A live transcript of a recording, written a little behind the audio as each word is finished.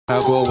I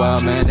go a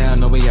wild man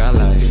down, know what y'all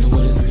like.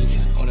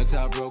 On the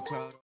top row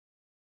crowd.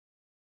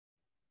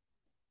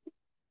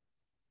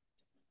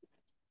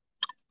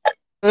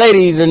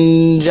 Ladies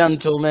and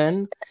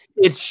gentlemen,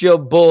 it's your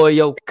boy,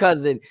 your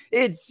cousin,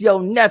 it's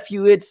your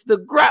nephew, it's the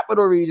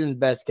Grappital Region's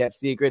best kept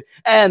secret,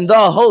 and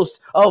the host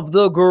of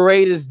the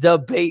greatest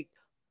debate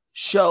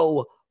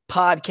show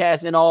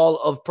podcast in all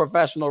of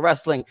professional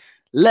wrestling.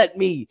 Let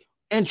me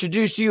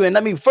introduce you, and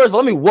let me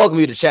welcome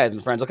you to Chaz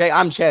and Friends, okay?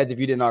 I'm Chaz if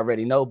you didn't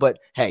already know, but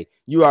hey,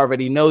 you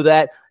already know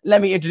that.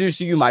 Let me introduce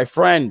to you my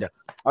friend.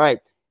 All right.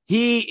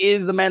 He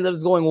is the man that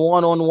is going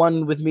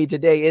one-on-one with me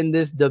today in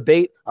this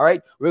debate. All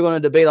right. We're going to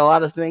debate a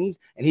lot of things,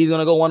 and he's going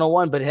to go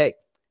one-on-one. But hey,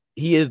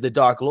 he is the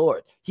Dark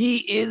Lord. He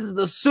is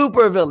the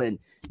super villain,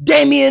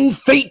 Damien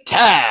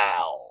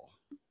Fatal.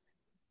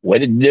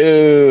 What it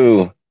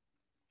do?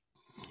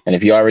 And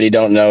if you already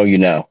don't know, you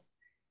know.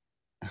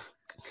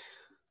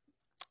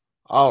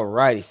 All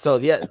righty. So,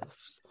 yeah.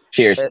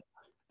 Cheers.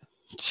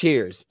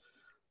 Cheers.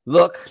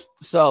 Look,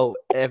 so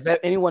if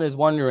anyone is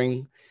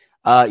wondering,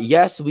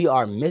 yes, we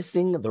are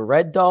missing the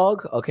Red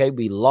Dog. Okay,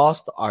 we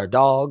lost our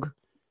dog.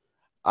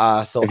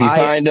 So if you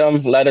find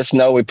them, let us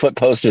know. We put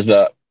posters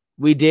up.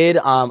 We did.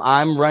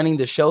 I'm running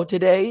the show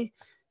today,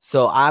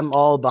 so I'm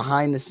all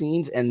behind the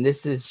scenes, and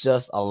this is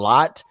just a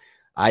lot.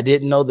 I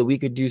didn't know that we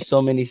could do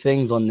so many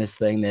things on this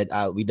thing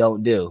that we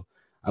don't do.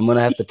 I'm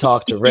gonna have to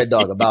talk to Red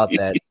Dog about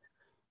that.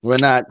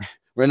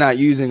 We're not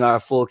using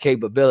our full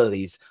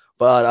capabilities,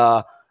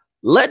 but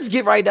let's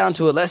get right down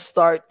to it. Let's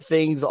start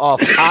things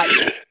off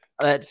hot.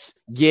 Let's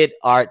get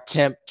our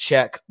temp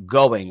check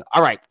going.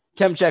 All right,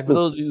 temp check. For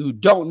those of you who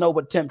don't know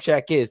what temp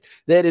check is,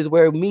 that is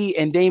where me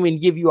and Damon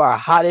give you our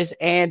hottest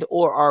and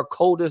or our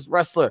coldest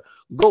wrestler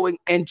going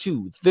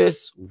into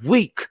this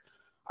week.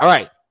 All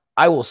right,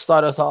 I will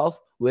start us off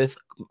with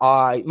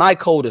my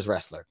coldest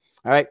wrestler.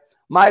 All right,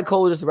 my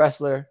coldest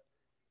wrestler.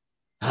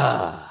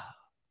 And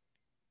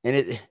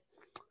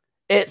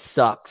it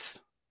sucks,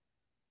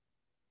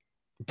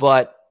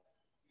 but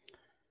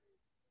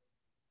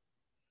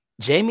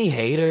Jamie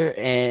Hayter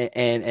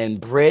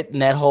and Britt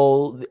and that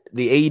whole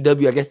the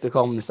AEW, I guess they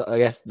call them this, I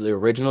guess the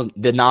originals,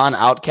 the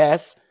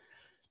non-outcasts.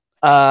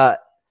 Yeah,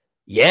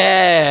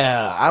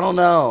 I don't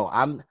know.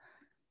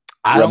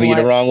 I rubbing you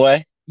the wrong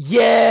way.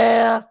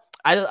 Yeah,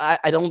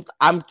 I don't.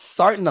 I'm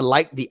starting to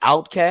like the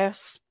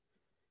outcasts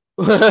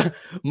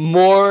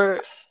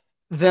more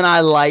than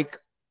I like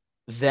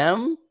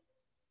them.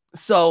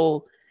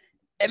 So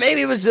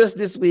maybe it was just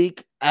this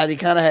week. I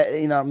kind of had,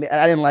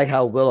 I didn't like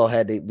how Willow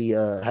had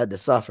to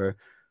suffer,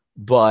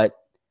 but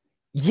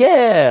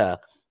yeah,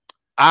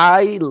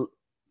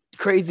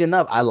 crazy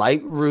enough, I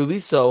like Ruby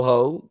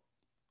Soho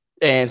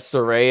and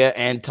Saraya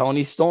and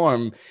Toni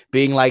Storm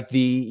being like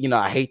the,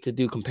 I hate to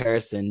do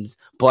comparisons,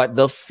 but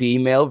the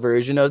female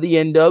version of the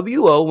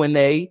NWO when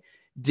they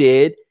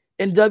did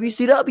in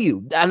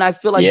WCW, and I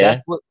feel like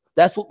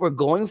that's what we're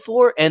going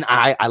for, and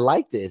I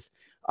like this.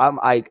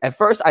 At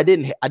first I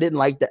didn't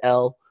like the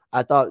L.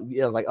 I thought,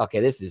 like,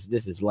 okay, this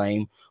is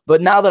lame. But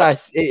now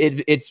that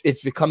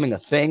it's becoming a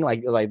thing,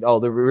 like, oh,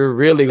 we're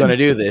really gonna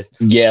do this.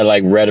 Yeah,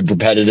 like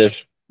repetitive.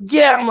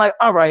 Yeah, I'm like,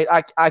 all right,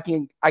 I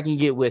can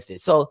get with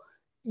it. So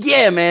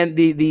yeah, man,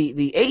 the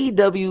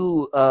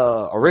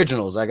AEW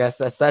originals, I guess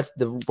that's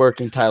the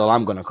working title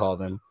I'm gonna call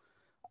them.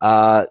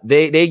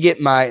 They get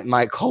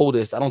my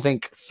coldest. I don't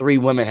think 3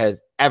 women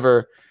has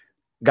ever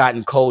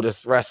gotten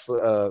coldest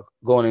wrestler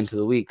going into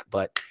the week,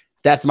 but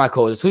that's my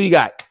coldest. Who you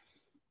got?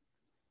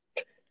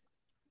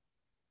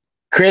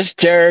 Chris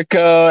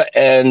Jericho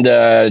and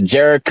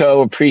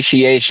Jericho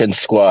Appreciation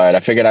Squad. I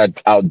figured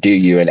I'd outdo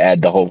you and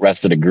add the whole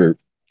rest of the group.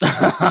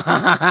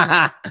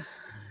 Yeah.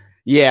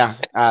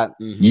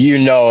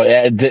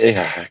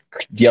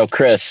 Yo,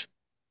 Chris.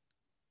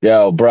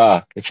 Yo,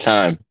 brah, it's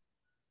time.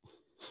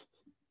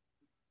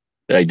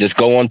 Like, just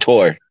go on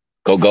tour.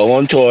 Go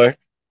on tour.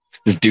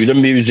 Just do the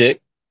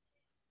music.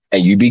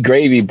 And you be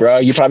gravy, bro.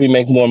 You probably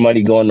make more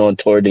money going on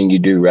tour than you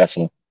do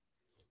wrestling.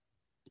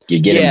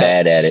 You're getting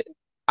bad at it.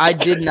 I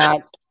did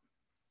not.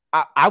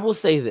 I will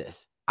say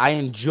this. I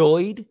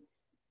enjoyed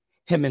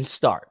him in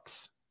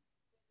Starks.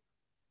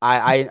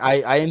 I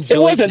enjoyed. It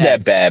wasn't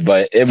that bad,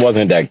 but it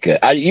wasn't that good.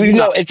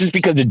 It's just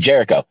because of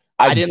Jericho.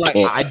 I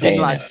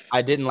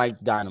didn't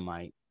like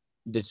Dynamite,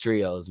 the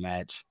trios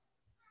match.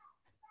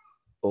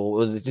 Or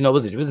was it? It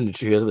wasn't the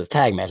trios. It was a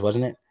tag match,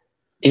 wasn't it?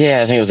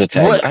 Yeah, I think it was a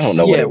tag. I don't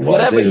know what it was.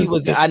 Whatever he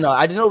was, I know.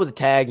 I just know it was a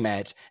tag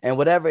match, and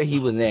whatever he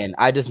was in,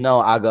 I just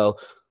know I go,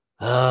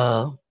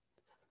 oh.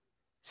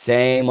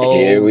 Same old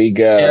here we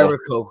go.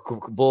 Jericho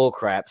bull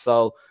crap.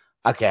 So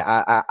okay,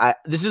 I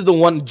this is the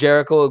one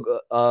Jericho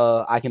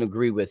I can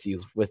agree with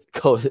you with.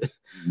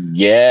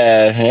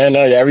 Yeah, I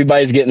know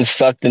everybody's getting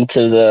sucked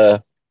into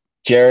the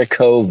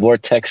Jericho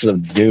vortex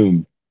of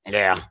doom.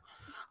 Yeah.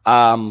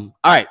 All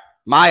right,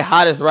 my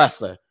hottest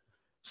wrestler.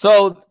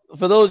 So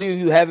for those of you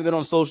who haven't been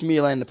on social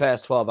media in the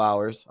past 12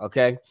 hours,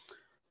 okay,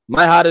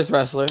 my hottest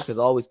wrestler, because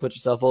always put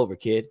yourself over,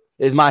 kid,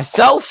 is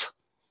myself.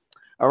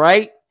 All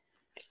right.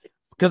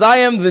 Because I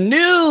am the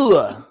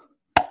new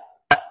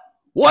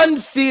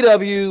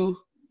 1CW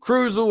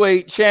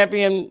Cruiserweight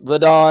champion, the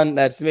Dawn.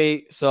 That's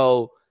me.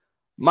 So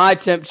my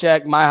temp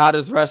check, my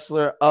hottest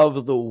wrestler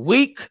of the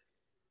week,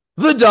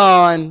 the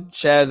Dawn,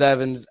 Chaz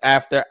Evans,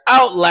 after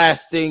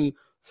outlasting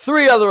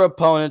 3 other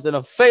opponents in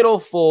a fatal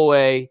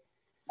 4-way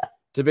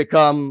to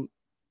become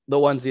the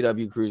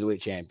 1CW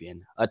Cruiserweight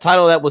champion. A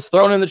title that was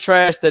thrown in the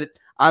trash that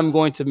I'm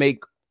going to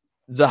make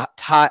the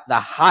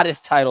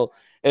hottest title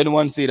in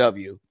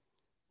 1CW.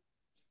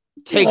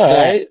 Take All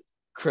that, right.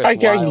 Chris I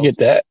can Wilde. get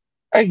that.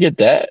 I get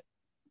that.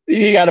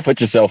 You got to put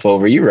yourself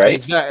over. You're right.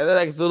 Exactly,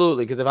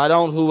 absolutely. Because if I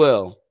don't, who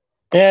will?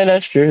 Yeah,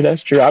 that's true.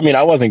 That's true. I mean,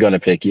 I wasn't going to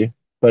pick you,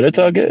 but it's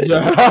all good.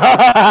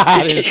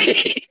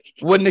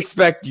 Wouldn't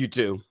expect you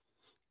to.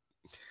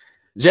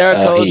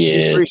 Jericho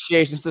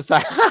Appreciation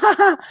Society.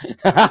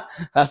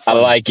 That's funny.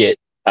 I like it.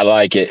 I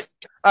like it.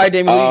 All right,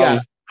 Damien, who you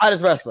got?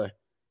 Hottest wrestler.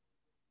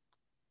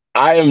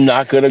 I am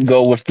not going to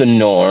go with the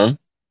norm.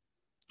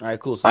 All right,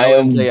 cool. So I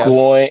am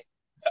going,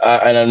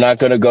 and I'm not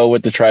going to go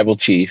with the tribal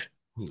chief.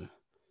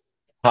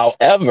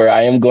 However,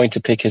 I am going to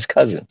pick his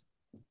cousin.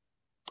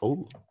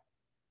 Oh,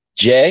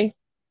 Jay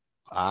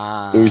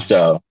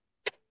Uso.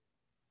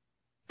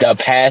 The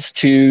past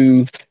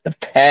two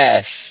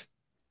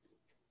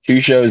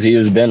shows he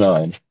has been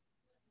on,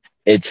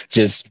 it's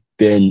just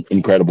been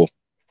incredible.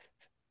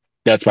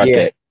 That's my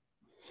pick.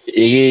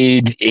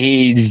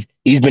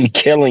 He's been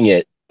killing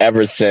it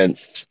ever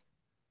since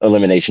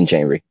Elimination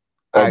Chamber,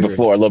 or a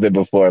little bit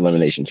before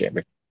Elimination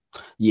Chamber.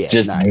 Yeah,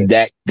 just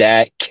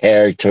that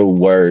character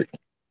work.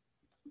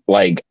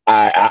 Like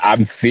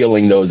I'm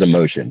feeling those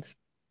emotions.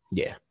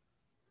 Yeah,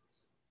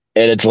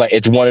 and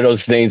it's one of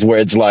those things where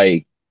it's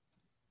like,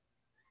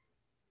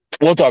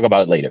 we'll talk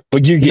about it later.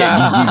 But you get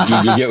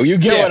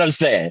what I'm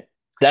saying.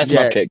 That's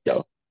my pick,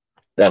 though.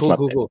 That's my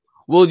pick. Cool.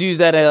 We'll use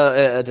that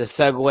to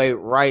segue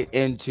right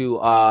into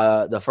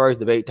the first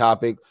debate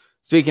topic.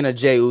 Speaking of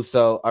Jey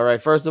Uso, all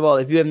right. First of all,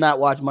 if you have not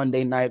watched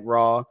Monday Night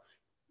Raw,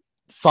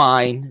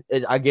 fine.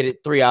 I get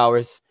it, 3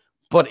 hours.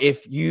 But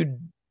if you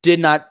did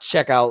not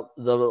check out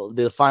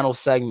the final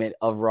segment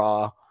of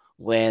Raw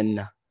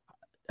when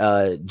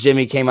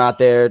Jimmy came out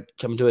there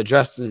coming to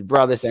address his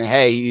brother, saying,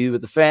 "Hey, you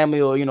with the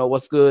family, or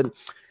what's good?"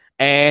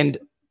 And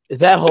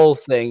that whole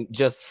thing,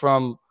 just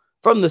from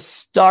the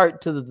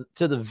start to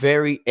the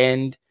very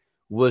end,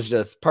 was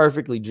just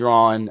perfectly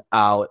drawn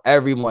out.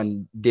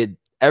 Everyone.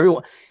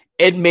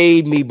 It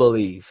made me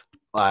believe.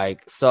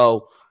 Like,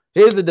 so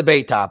here's the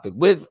debate topic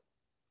with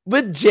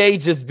Jay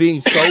just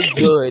being so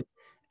good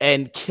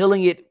and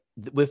killing it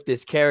with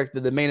this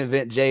character, the main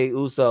event, Jey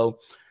Uso.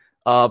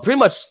 Pretty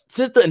much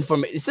since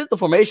the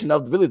formation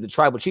of really the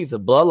tribal chiefs, the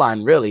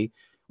bloodline, really,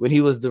 when he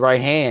was the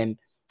right hand.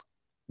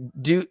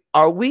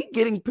 Are we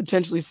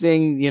potentially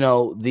seeing,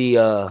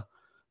 the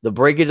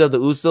breakage of the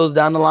Usos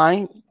down the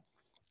line?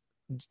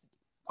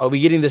 Are we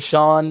getting the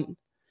Shawn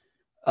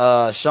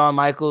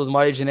Michaels,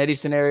 Marty Jannetty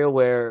scenario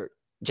where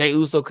Jey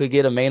Uso could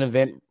get a main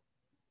event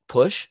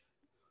push,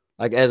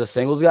 like as a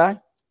singles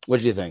guy? What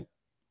do you think?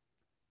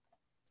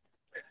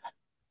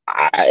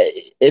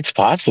 It's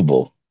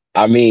possible.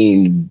 I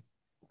mean,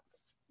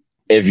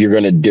 if you're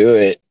going to do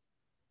it,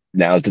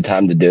 now's the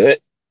time to do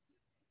it.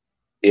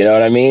 You know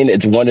what I mean?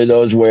 It's one of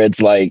those where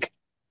it's like,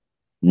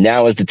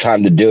 now is the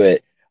time to do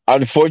it.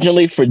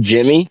 Unfortunately for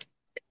Jimmy,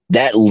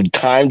 that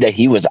time that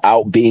he was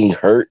out being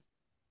hurt,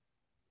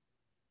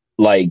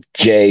 like,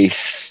 Jay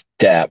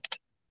stepped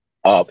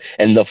up.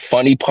 And the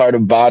funny part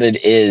about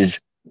it is,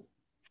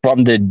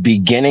 from the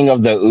beginning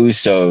of the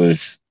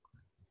Usos,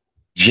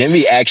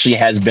 Jimmy actually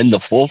has been the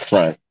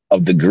forefront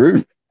of the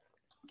group.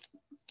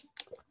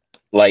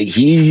 Like,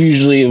 he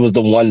usually was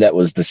the one that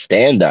was the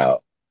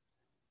standout.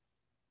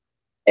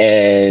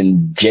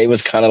 And Jay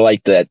was kind of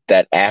like that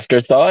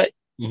afterthought.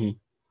 Mm-hmm.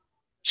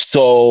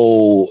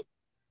 So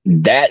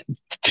that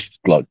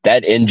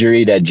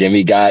injury that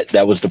Jimmy got,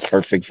 that was the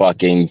perfect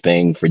fucking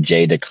thing for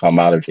Jay to come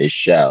out of his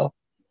shell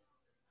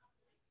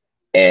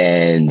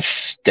and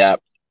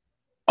step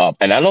up.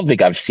 And I don't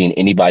think I've seen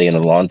anybody in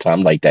a long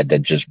time like that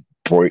just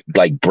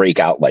break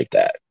out like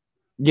that.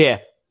 Yeah.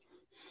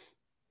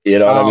 You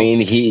know what I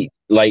mean? He,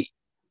 like,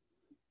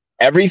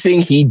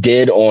 everything he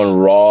did on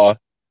Raw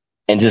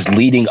and just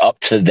leading up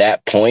to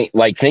that point,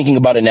 like, thinking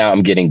about it now,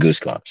 I'm getting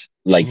goosebumps.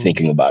 Like,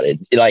 thinking about it,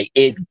 like,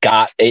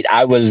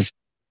 I was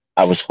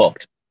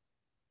hooked.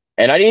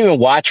 And I didn't even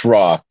watch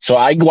Raw, so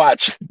I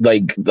watched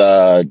like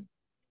the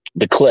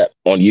clip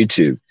on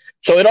YouTube.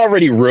 So it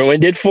already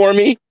ruined it for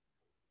me,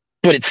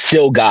 but it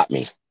still got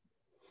me.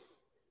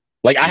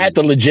 Like, I had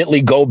to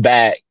legitimately go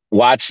back,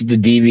 watch the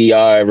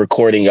DVR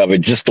recording of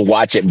it just to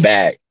watch it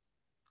back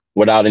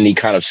without any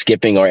kind of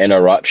skipping or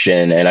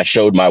interruption. And I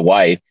showed my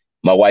wife.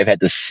 My wife had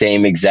the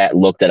same exact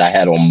look that I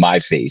had on my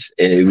face.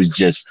 And it was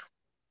just,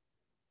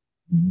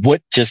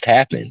 what just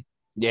happened?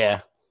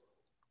 Yeah.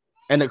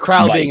 And the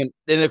crowd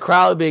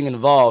being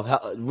involved,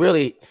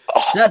 really,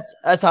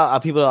 that's how a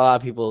lot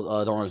of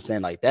people don't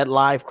understand. Like, that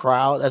live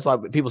crowd. That's why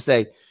people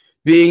say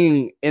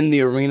being in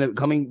the arena,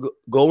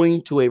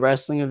 going to a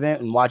wrestling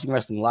event and watching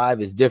wrestling live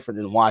is different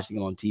than watching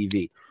it on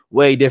TV.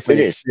 Way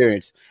different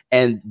experience.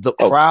 And the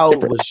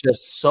crowd was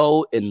just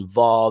so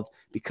involved.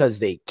 because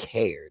they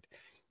cared.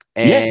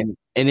 And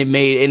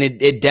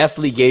it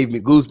definitely gave me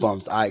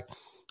goosebumps.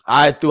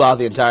 I throughout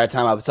the entire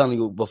time, I was telling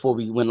you before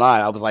we went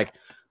live, I was like,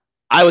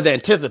 I was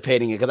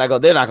anticipating it because I go,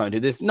 they're not going to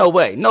do this. No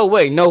way.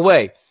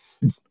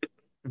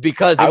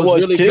 Because it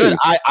was really too. good.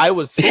 I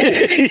was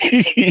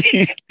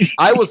fooled.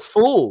 I was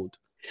fooled.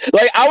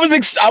 Like I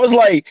was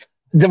like,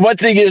 the one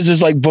thing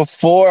is like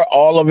before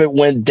all of it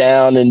went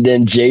down and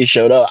then Jay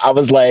showed up, I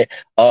was like,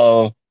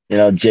 oh,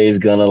 Jay's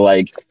gonna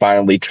like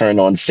finally turn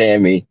on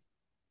Sammy.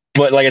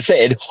 But like I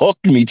said, it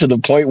hooked me to the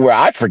point where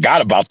I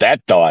forgot about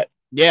that thought.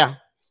 Yeah.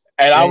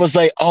 And I was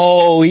like,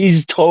 oh,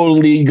 he's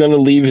totally gonna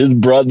leave his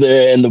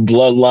brother and the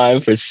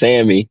bloodline for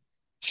Sammy.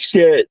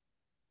 Shit.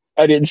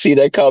 I didn't see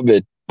that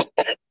coming.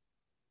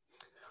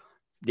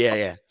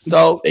 Yeah.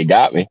 So they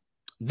got me.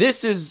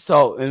 This is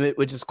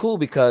which is cool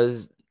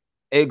because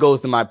it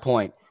goes to my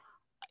point.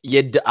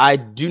 I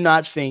do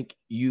not think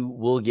you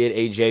will get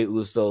a Jey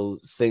Uso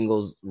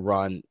singles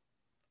run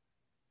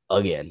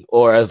again,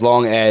 or as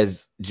long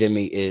as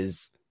Jimmy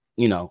is,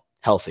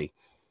 healthy.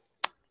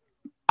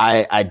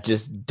 I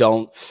just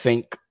don't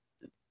think.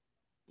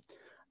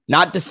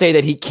 Not to say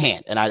that he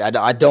can't, and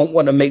I don't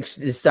want to make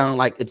this sound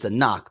like it's a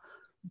knock,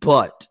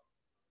 but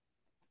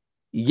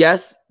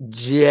yes,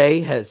 Jay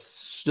has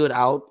stood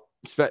out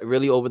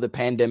really over the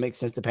pandemic,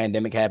 since the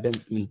pandemic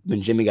happened,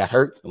 when Jimmy got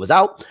hurt and was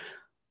out.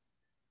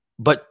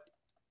 But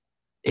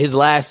his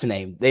last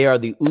name, they are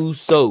the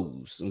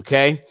Usos,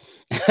 okay?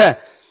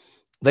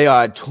 They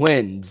are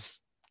twins.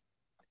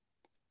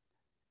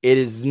 It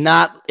is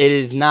not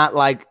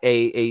like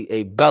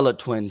a Bella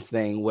Twins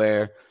thing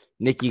where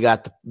Nikki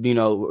got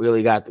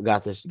really got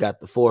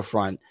the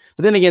forefront.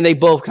 But then again, they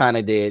both kind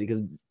of did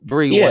because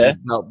Brie won the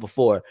belt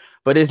before.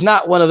 But it's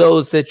not one of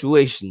those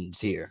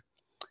situations here.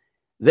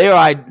 They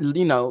are,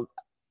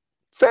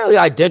 fairly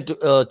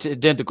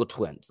identical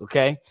twins,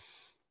 okay?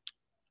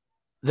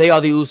 They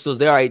are the Usos.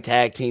 They are a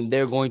tag team.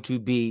 They're going to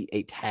be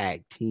a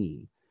tag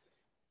team.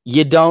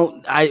 He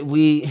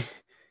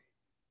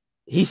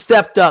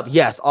stepped up,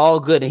 yes, all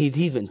good. And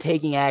he's been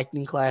taking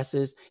acting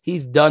classes.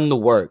 He's done the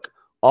work.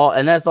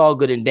 And that's all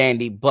good and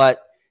dandy,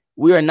 but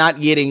we are not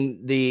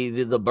getting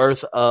the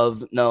birth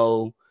of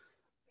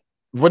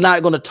we're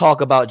not going to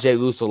talk about Jey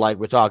Uso like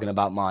we're talking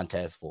about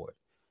Montez Ford.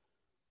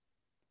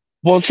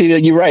 Well, see,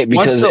 you're right,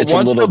 because it's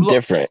a little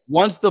different.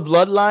 Once the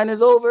bloodline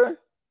is over,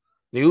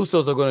 the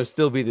Usos are going to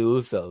still be the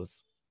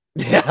Usos.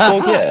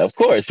 Well, yeah, of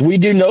course. We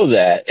do know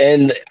that.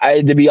 And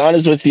to be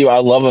honest with you, I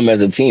love them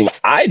as a team.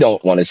 I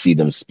don't want to see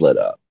them split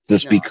up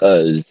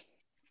because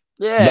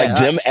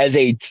them as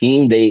a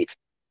team, they're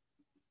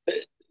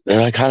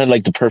like kind of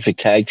like the perfect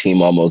tag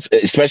team almost,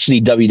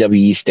 especially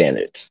WWE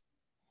standards.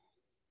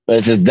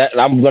 But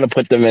I'm going to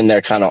put them in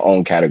their kind of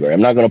own category. I'm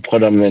not going to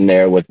put them in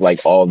there with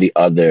like all the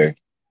other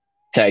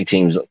tag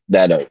teams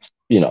that are,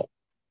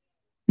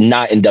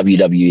 not in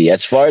WWE.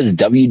 As far as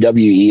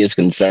WWE is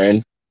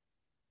concerned,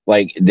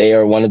 like they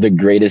are one of the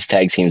greatest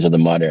tag teams of the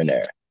modern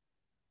era.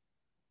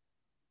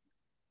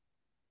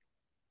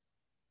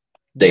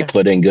 They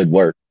put in good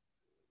work.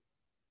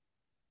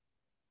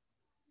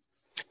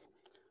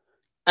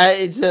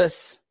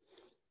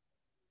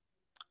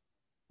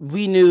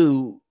 We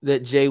knew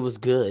that Jay was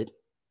good.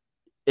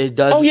 It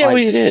does. Oh yeah,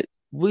 we did.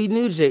 We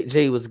knew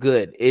Jay was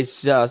good.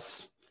 It's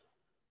just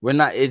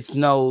there's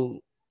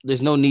no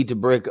need to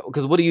break,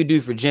 because what do you do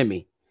for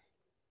Jimmy?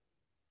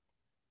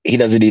 He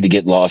doesn't need to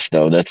get lost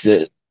though. That's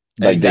it.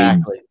 Like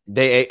exactly.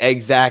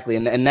 Exactly.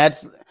 And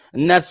that's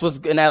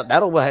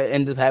that'll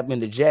end up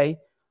happening to Jay.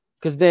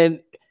 Because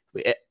then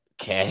I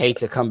hate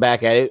to come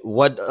back at it.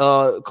 What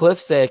Cliff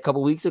said a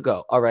couple weeks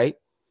ago. All right.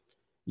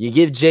 You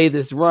give Jay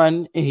this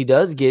run and he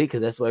does get it,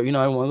 because that's why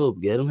everyone will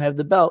get him, have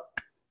the belt.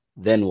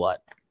 Then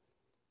what?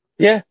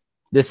 Yeah.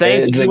 The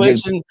same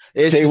situation.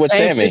 It's the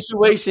same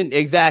situation.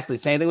 Exactly.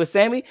 Same thing with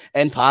Sammy,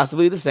 and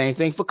possibly the same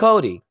thing for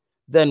Cody.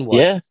 Then what?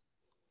 Yeah.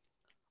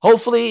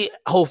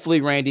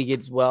 Hopefully Randy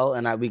gets well,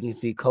 and we can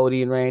see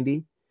Cody and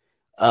Randy.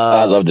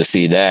 I'd love to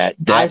see that.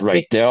 That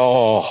right there.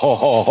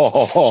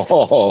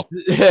 Oh,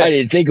 I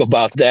didn't think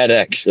about that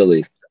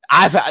actually.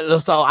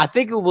 I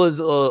think it was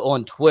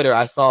on Twitter.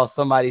 I saw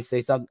somebody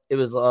say something. It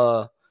was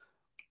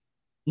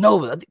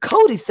no,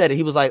 Cody said it.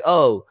 He was like,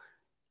 "Oh,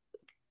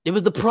 it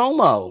was the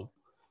promo."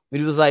 He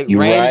was like,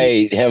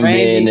 Randy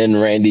being in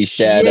Randy's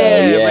shadow.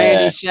 Yeah,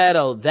 Randy's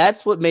shadow.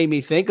 That's what made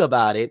me think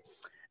about it.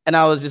 And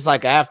I was just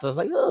like, after, I was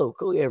like, oh,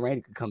 cool. Yeah,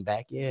 Randy could come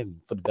back. Yeah,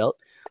 for the belt.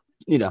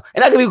 And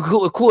that could be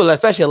cool,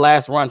 especially a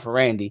last run for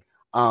Randy.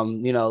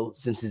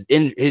 Since his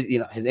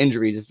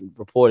injuries is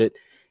reported,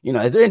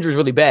 his injury is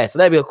really bad. So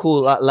that'd be a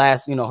cool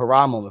last,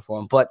 hurrah moment for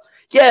him. But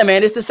yeah,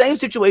 man, it's the same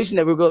situation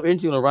that we're going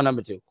into in run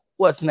number 2.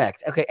 What's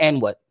next? Okay,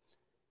 and what?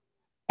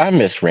 I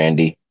miss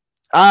Randy.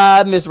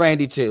 I miss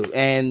Randy too.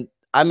 And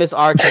I miss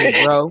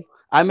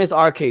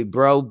RK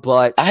Bro.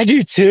 But I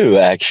do too,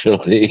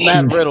 actually.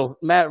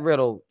 Matt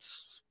Riddle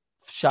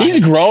he's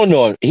grown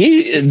on.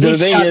 He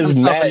shot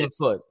himself in the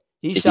foot.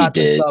 He shot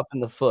himself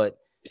in the foot.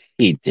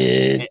 He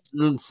did.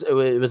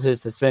 With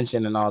his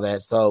suspension and all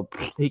that. So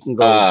he can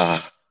go.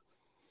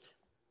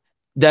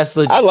 That's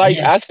legit.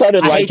 I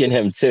started I hate liking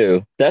him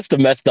too. That's the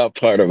messed up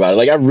part about it.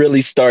 Like I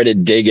really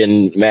started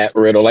digging Matt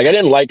Riddle. Like I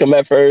didn't like him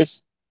at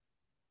first,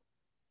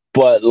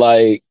 but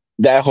like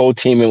that whole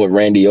teaming with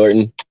Randy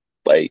Orton,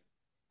 like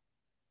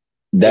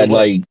it that, worked.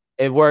 like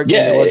It worked, and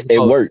yeah, it was it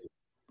supposed worked.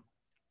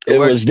 to. It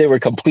worked They were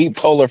complete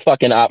polar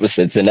fucking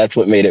opposites, and that's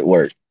what made it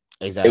work.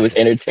 It was exactly.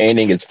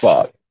 entertaining as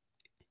fuck.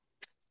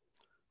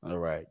 All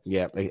right.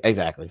 Yeah,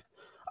 exactly.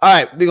 All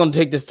right, we're gonna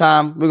take this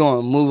time. We're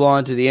gonna move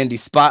on to the indie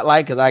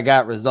spotlight because I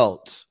got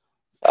results.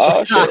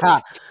 Oh shit.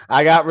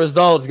 I got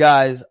results,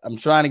 guys. I'm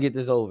trying to get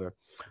this over.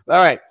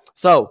 All right.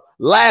 So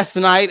last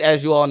night,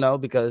 as you all know,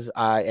 because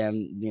I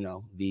am,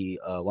 the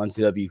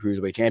 1CW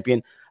Cruiserweight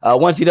Champion,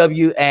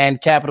 1CW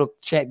and Capital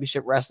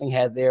Championship Wrestling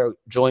had their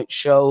joint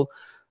show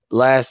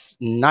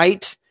last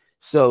night.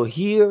 So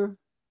here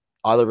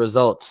are the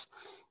results.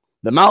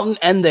 The Mountain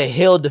and the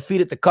Hill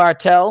defeated the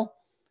Cartel.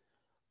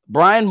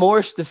 Brian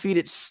Morse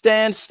defeated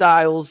Stan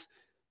Styles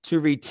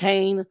to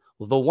retain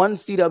the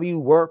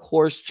 1CW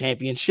Workhorse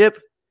Championship.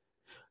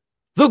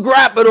 The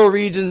Grappital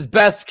region's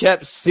best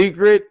kept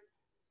secret,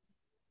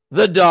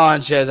 the Don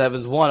Chaz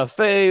Evans won a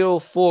fatal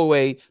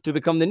 4-way to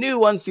become the new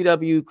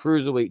 1CW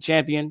Cruiserweight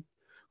Champion.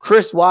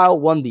 Chris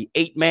Wilde won the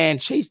 8-man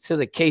chase to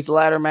the case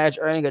ladder match,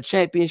 earning a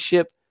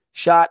championship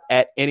shot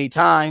at any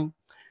time.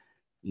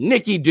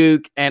 Nikki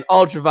Duke and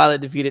Ultraviolet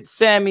defeated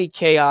Sammy,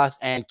 Chaos,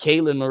 and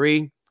Caitlin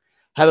Marie.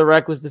 Heather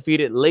Reckless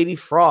defeated Lady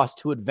Frost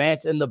to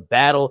advance in the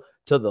Battle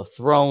to the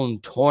Throne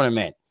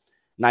tournament.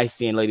 Nice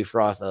seeing Lady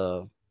Frost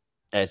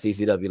at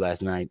CCW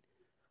last night.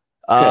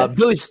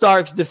 Billy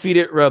Starks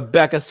defeated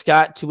Rebecca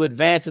Scott to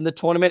advance in the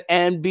tournament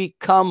and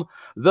become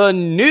the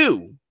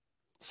new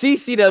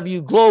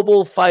CCW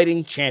Global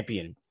Fighting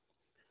Champion.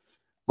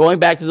 Going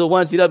back to the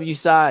 1CW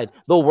side,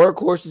 the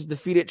Workhorses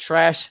defeated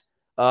Thrash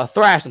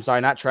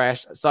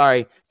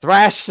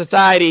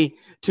Society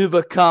to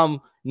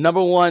become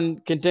number one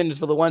contenders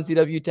for the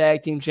 1CW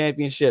Tag Team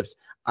Championships.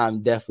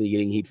 I'm definitely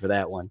getting heat for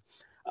that one.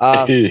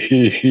 I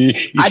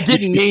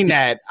didn't mean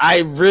that. I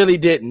really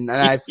didn't.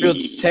 And I feel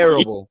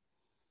terrible.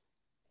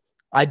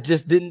 I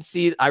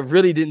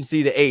really didn't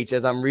see the H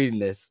as I'm reading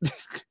this.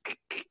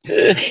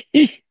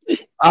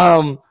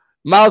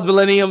 Miles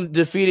Millennium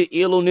defeated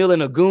Eel O'Neill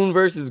in a Goon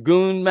versus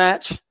Goon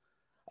match.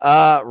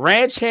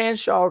 Ranch Hand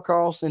Shaw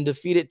Carlson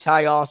defeated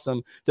Ty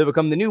Awesome to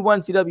become the new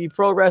 1CW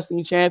Pro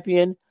Wrestling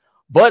Champion.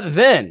 But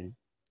then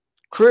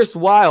Chris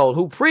Wilde,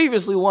 who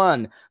previously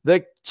won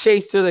the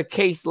Chase to the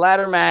Case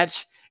ladder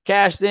match,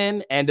 cashed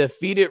in and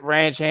defeated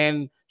Ranch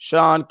Hand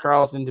Sean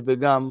Carlson to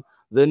become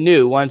the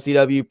new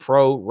 1CW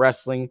Pro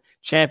Wrestling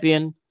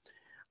Champion.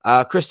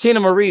 Christina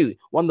Marie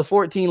won the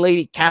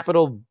 14-lady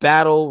Capital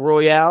Battle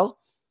Royale.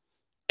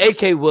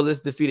 A.K.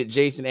 Willis defeated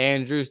Jason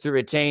Andrews to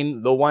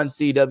retain the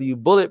 1CW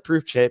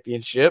Bulletproof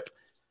Championship.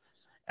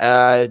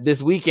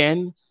 This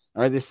weekend,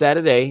 or this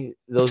Saturday,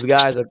 those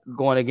guys are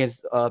going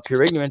against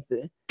Pure Ignorance.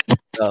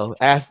 So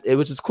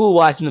which is cool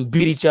watching them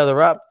beat each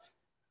other up.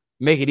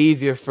 Make it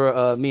easier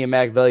for me and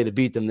Mac Valley to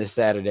beat them this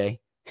Saturday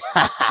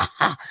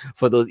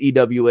for those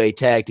EWA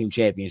Tag Team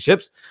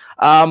Championships.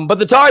 But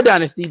the Tar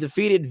Dynasty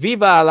defeated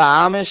Viva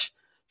la Amish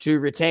to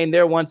retain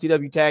their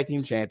 1CW Tag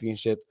Team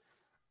Championship.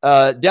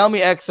 Delmi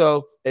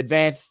Exo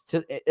advanced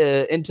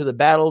into the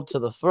Battle to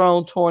the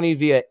Throne tourney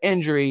via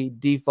injury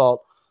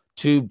default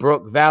to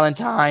Brooke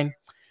Valentine.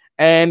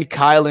 And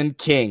Kylan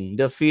King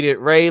defeated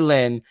Ray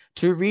Lynn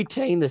to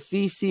retain the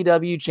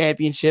CCW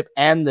Championship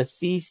and the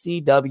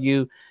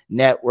CCW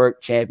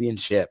Network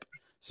Championship.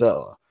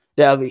 So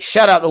that'll be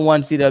shout out to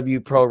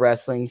 1CW Pro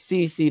Wrestling,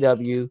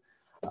 CCW,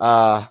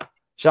 Sean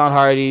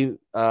Hardy,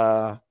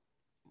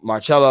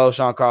 Marcello,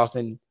 Sean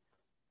Carlson,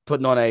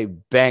 putting on a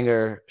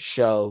banger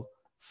show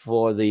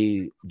for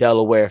the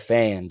Delaware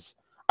fans.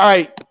 All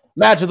right,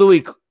 match of the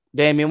week.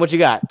 Damien, what you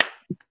got?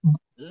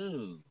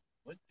 Ooh,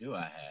 what do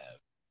I have?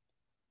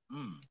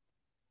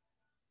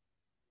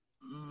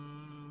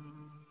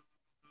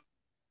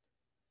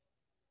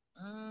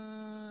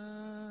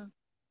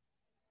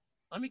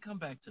 Let me come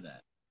back to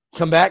that.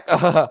 Come back?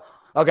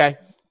 Okay.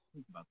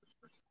 Think about this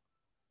first.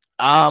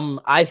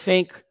 I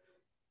think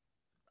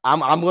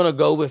I'm gonna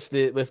go with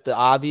the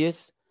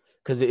obvious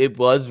because it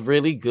was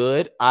really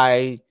good.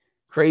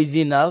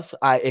 Crazy enough,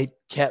 it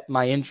kept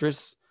my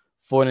interest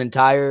for an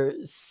entire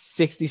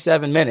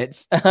 67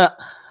 minutes. Yeah,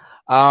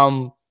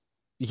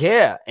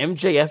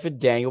 MJF and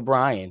Daniel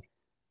Bryan.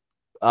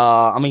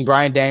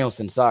 Bryan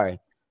Danielson, sorry.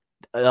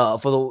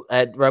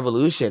 At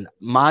Revolution.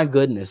 My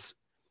goodness.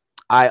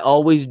 I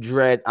always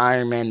dread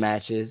Iron Man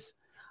matches.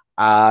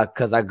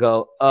 Because I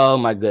go, oh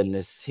my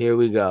goodness, here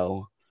we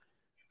go.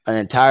 An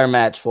entire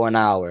match for an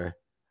hour.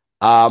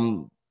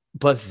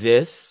 But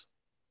this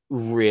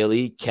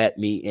really kept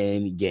me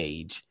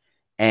engaged.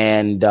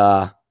 And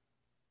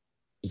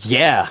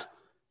yeah,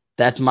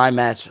 that's my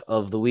match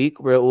of the week.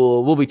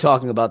 We'll be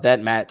talking about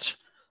that match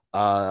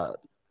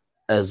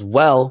as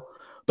well.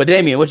 But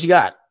Damien, what you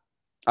got?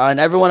 And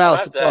everyone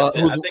else I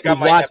who's think I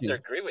might watching. have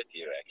to agree with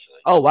you,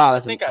 actually. Oh wow, I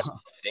think I'm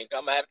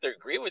gonna have to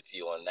agree with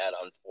you on that,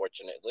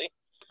 unfortunately.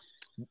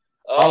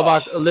 All of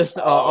our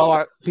listeners, all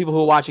our people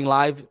who are watching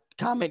live,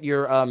 comment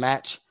your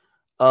match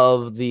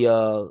of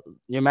the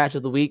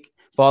week.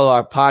 Follow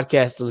our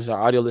podcast listeners,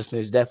 our audio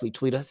listeners. Definitely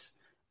tweet us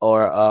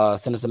or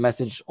send us a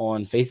message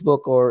on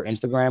Facebook or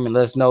Instagram and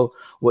let us know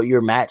what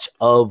your match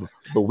of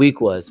the week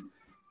was.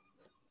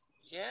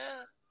 Yeah.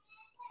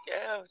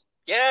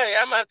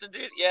 I'm gonna have to do.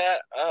 Yeah.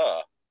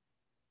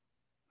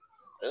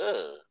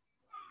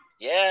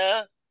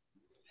 Yeah.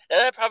 And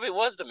that probably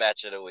was the match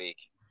of the week.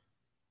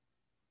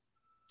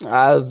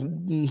 I was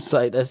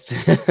like, that's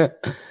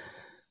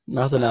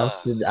nothing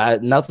else.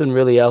 Nothing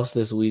really else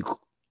this week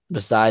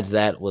besides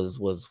that was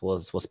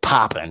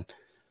popping.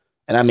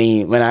 And I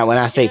mean, when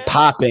I say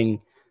popping,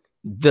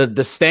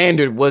 the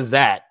standard was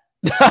that.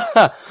 It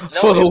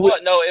was.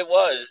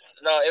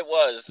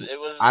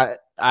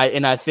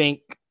 I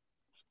think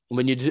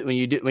when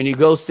you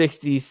go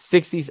 60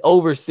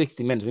 over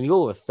 60 minutes, when you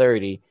go over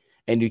 30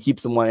 and you keep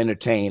someone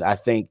entertained, I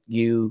think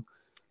you're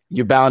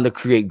bound to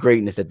create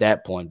greatness at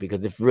that point,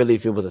 because if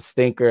it was a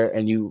stinker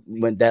and you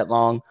went that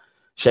long,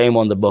 shame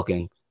on the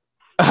booking.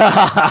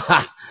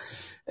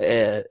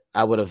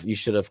 You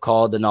should have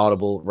called an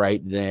audible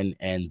right then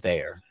and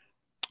there.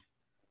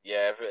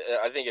 Yeah,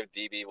 I think if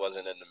DB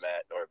wasn't in the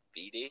match, or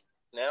BD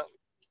now.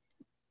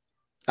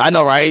 I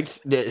know, right?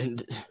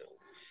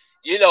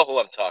 You know who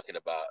I'm talking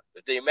about.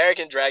 If the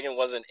American Dragon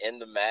wasn't in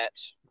the match,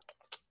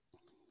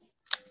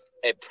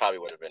 it probably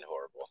would have been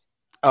horrible.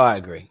 Oh, I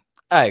agree.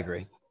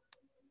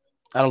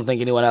 I don't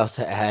think anyone else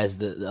has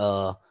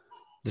the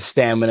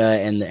stamina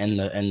and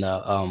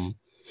the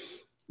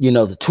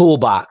the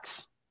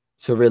toolbox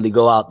to really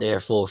go out there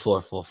for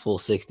full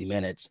 60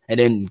 minutes and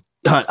then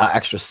an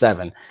extra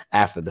 7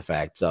 after the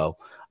fact. So,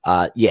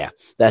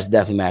 that's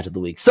definitely match of the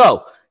week.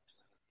 So,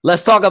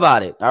 let's talk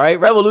about it. All right,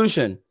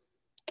 Revolution.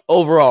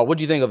 Overall, what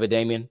do you think of it,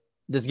 Damien?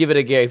 Just give it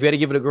a grade. If you had to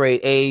give it a grade,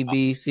 A,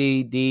 B,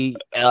 C, D,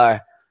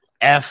 or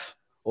F,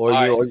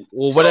 or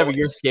whatever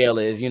your scale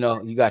is, you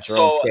got your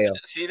own scale.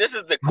 See, this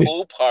is the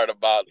cool part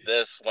about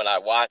this. When I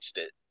watched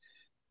it,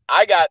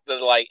 I got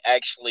to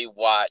actually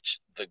watch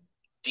the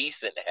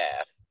decent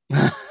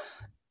half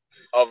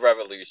of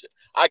Revolution.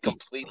 I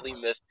completely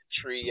missed the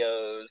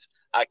trios.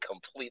 I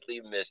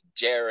completely missed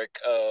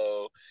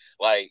Jericho.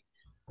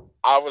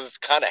 I was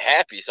kind of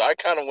happy, so I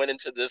kind of went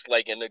into this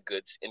in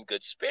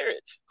good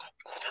spirits.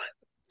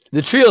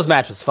 The trios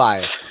match was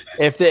fire.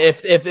 If the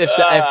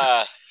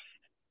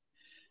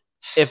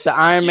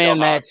Iron Man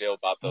match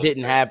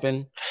didn't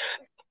happen,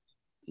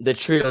 the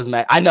trios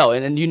match. I know,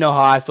 and you know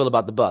how I feel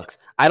about the Bucks.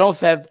 I don't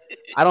feel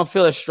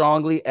as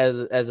strongly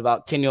as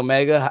about Kenny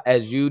Omega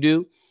as you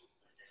do.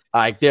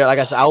 Like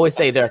I said, I always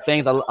say there are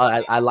things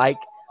I like,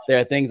 there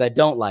are things I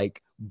don't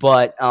like,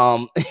 but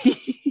so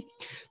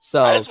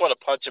I just want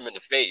to punch him in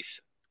the face.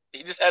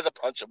 He just has a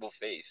punchable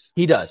face.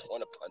 He does. I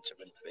want to punch him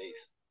in the face.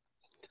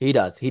 He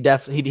does. He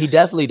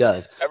definitely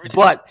does. Every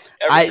time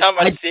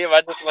I see him,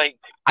 I just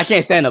I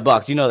can't stand the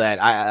Bucks. You know that.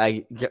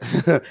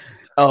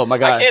 Oh my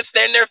gosh. I can't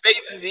stand their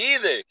faces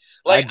either.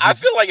 I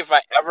feel like if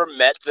I ever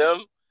met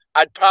them,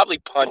 I'd probably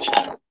punch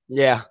them.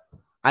 Yeah.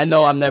 I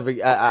know I'm never.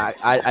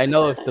 I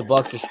know if the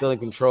Bucks are still in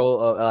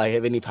control of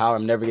have any power,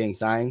 I'm never getting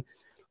signed.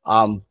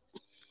 And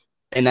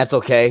that's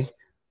okay.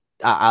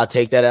 I'll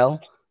take that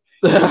L.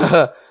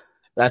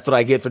 That's what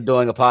I get for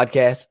doing a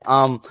podcast.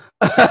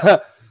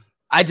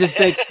 I just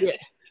think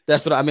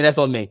that's what I mean. That's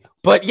on me.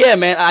 But yeah,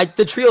 man,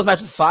 the trios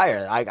match was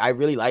fire. I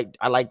really liked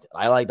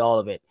all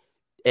of it,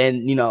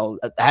 and and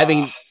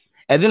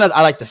then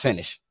I like the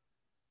finish.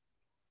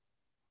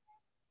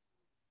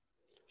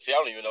 See, I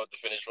don't even know what the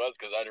finish was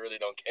because I really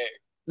don't care.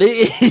 I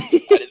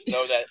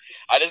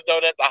just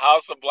know that the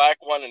House of Black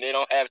won and they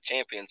don't have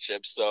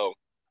championships. So,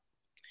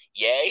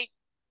 yay.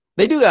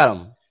 They do got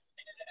them.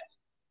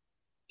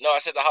 No, I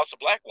said the House of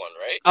Black won,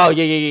 right? Oh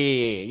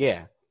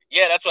yeah.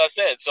 Yeah, that's what I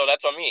said. So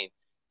that's what I mean.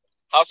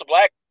 House of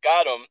Black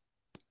got them.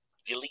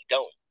 The Elite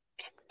don't.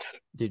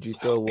 Did you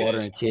throw water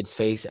in kid's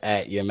face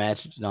at your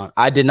match? No,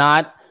 I did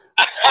not.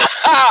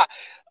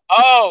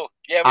 Oh,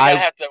 yeah, we're gonna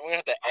have to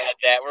add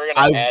that. We're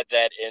gonna add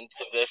that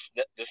into this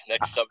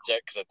next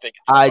subject because I think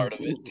it's part of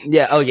it.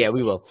 Yeah. Oh yeah,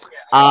 we will.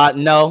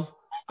 No.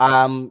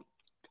 I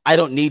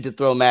don't need to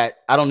throw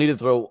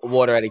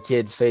water at a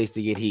kid's face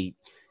to get heat,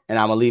 and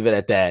I'm gonna leave it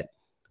at that.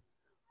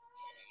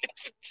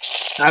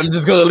 I'm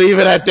just gonna leave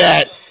it at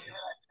that.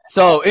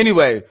 So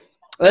anyway,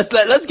 let's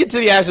get to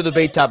the actual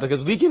debate topic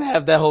because we can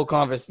have that whole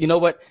conversation. You know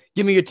what?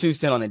 Give me your 2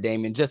 cents on it,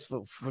 Damien, just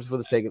for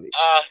the sake of it.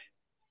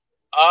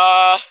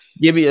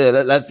 Give me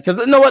let's because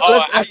you know what?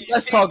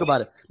 Let's talk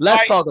about it.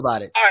 Let's talk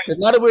about it. Because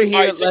now that we're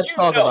here, let's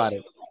talk about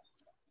it.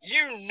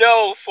 You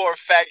know for a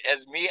fact, as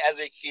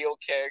a heel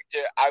character,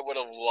 I would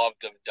have loved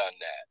to have done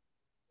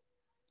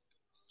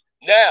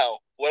that. Now,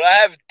 would I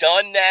have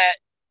done that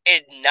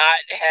and not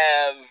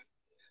have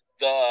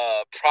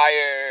the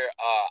prior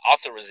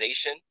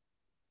authorization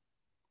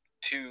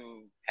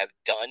to have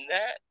done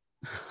that?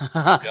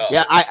 No.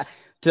 Yeah,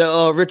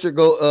 to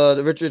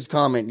Richard's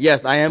comment.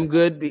 Yes, I am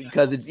good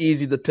because it's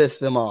easy to piss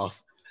them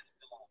off.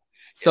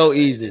 So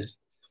easy.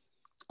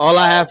 All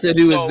I have to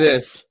do is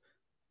this.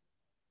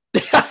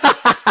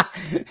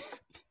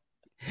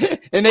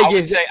 and they I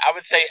give.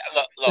 would say,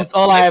 look, That's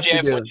all I have to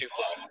MJF do. went too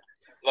far.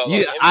 Look,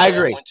 I MJF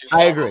agree. went too I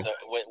far agree.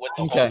 with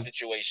the whole Okay.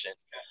 situation.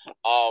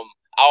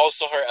 I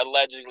also heard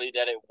allegedly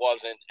that it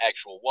wasn't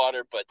actual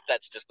water, but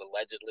that's just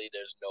allegedly.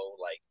 There's no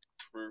like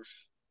proof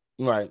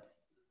Right.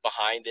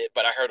 behind it.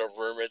 But I heard a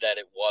rumor that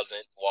it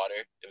wasn't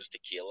water; it was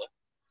tequila,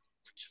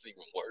 which is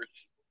even worse.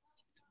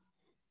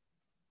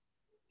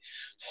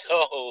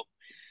 So,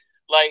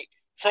 like,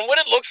 from what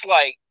it looks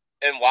like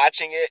and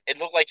watching it, it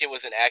looked like it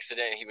was an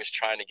accident and he was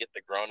trying to get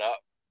the grown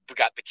up, but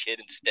got the kid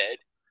instead.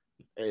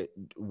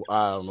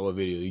 I don't know what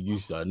video you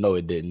saw. No,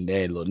 it didn't.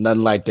 They ain't look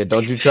nothing like that.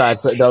 Don't you try.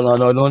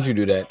 No, don't you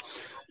do that.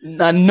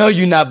 I know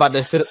you're not about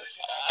to sit.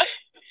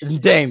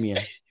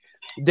 Damien,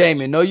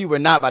 no, you were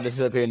not about to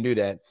sit up here and do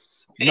that.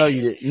 No,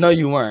 you didn't. No,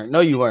 you weren't. No,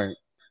 you weren't.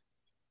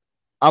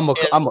 I'm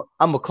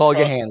gonna call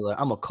your handler.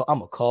 I'm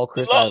gonna call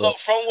Chris Island. Look,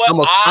 from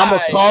what I'm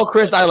gonna call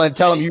Chris Island and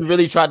tell him you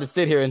really tried to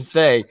sit here and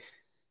say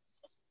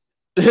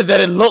that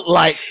it looked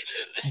like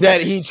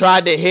that he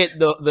tried to hit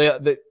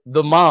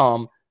the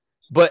mom,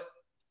 but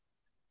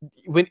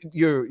when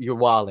you're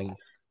wilding.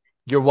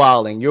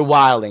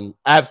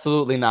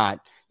 Absolutely not.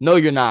 No,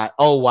 you're not.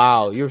 Oh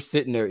wow, you're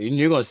sitting there and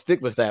you're gonna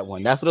stick with that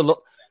one. That's what it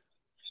looked.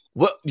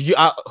 What you?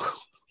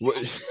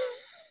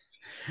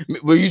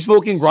 Were you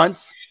smoking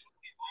grunts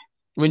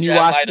when you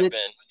watched it?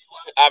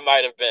 I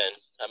might have been.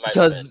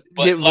 Because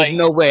there was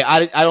no way.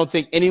 I don't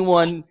think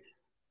anyone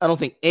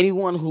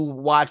who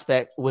watched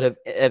that would have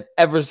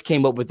ever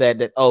came up with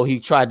that. Oh, he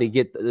tried to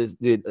get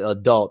the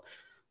adult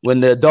when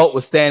the adult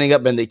was standing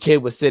up and the kid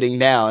was sitting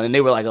down, and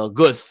they were like a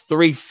good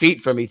 3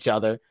 feet from each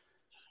other.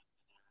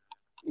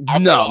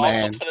 No,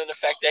 man. Also put in the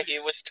fact that he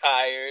was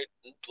tired,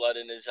 and blood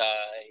in his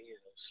eye,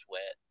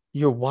 sweat.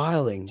 You're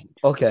wilding.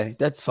 Okay,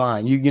 that's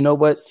fine. You know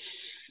what?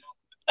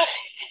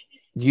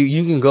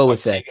 You can go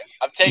with that.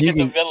 I'm taking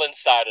the villain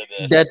side of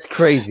this. That's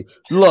crazy.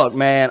 Look,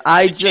 man,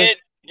 the kid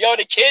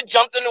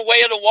jumped in the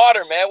way of the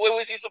water, man. What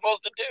was he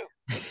supposed to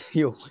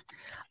do?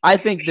 I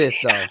think this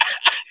though,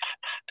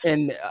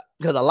 and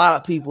because a lot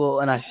of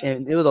people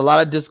and there was a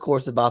lot of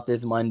discourse about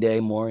this Monday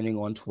morning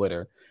on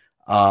Twitter.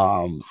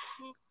 I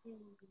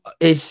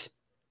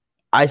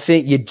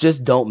think you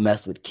just don't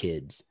mess with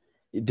kids.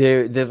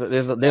 There's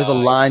a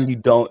line you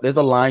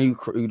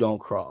don't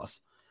cross,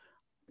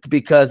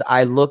 because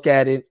I look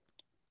at it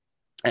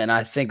and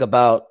I think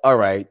about, all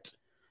right,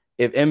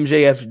 if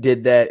MJF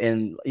did that,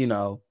 and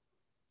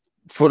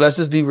let's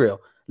just be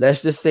real.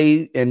 Let's just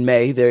say in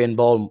May they're in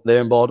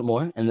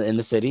Baltimore in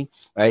the city,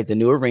 right? The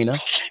new arena.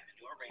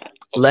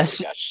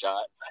 Let's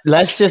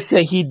just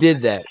say he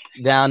did that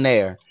down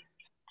there.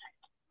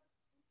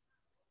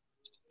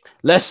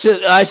 Let's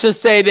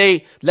just say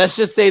they're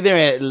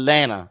in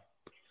Atlanta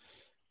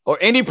or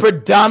any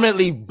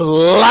predominantly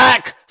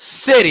black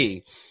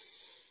city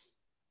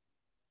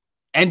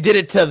and did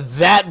it to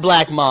that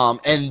black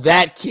mom and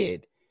that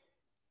kid.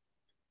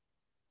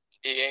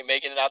 He ain't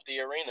making it out the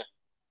arena.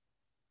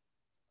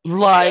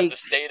 Like, he has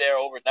to stay there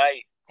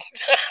overnight.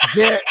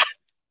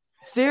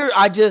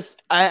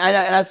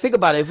 I think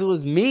about it. If it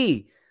was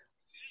me,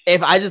 I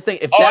would have been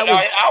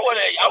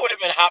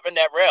hopping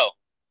that rail.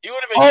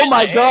 Oh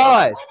my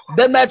gosh,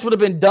 that match would have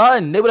been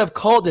done. They would have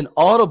called an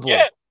audible.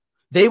 Yeah.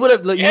 They would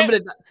have. You remember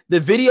the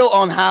video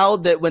on how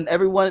that when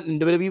everyone in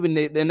WWE,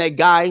 when that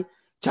guy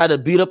tried to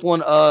beat up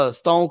on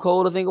Stone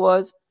Cold, I think it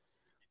was.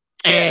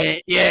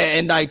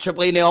 And like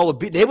Triple H,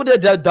 they would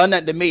have done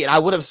that to me, and I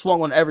would have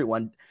swung on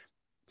everyone.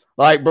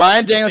 Like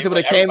Bryan Danielson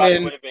would have came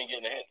in. Would have been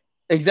getting hit.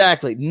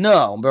 Exactly.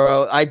 No,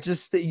 bro.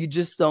 You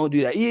just don't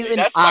do that. Even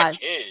that's my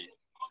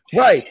kid.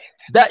 Right.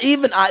 That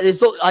even I.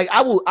 So like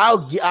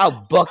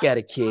I'll buck at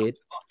a kid.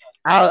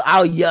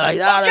 I'll yell.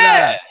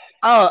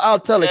 I'll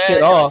tell a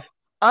kid off.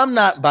 I'm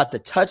not about to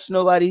touch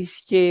nobody's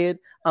kid.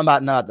 I'm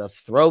about not to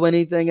throw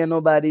anything at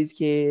nobody's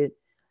kid.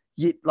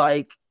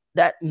 Like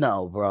that.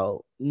 No,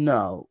 bro.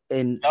 No.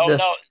 And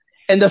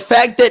the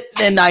fact that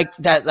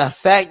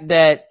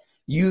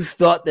you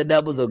thought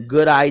that was a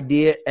good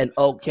idea and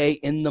okay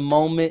in the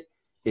moment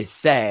is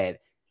sad,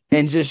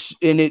 and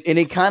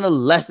it kind of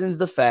lessens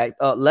the fact,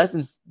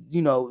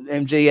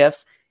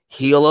 MJF's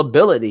heel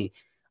ability.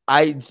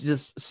 I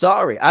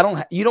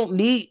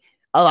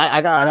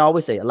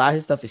always say a lot of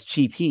his stuff is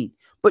cheap heat,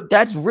 but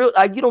that's real.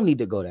 Like, you don't need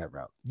to go that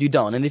route. You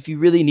don't. And if you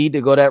really need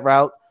to go that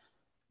route,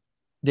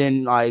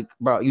 then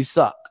bro, you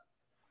suck.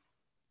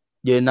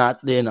 You're not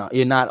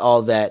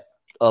all that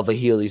of a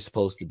heel you're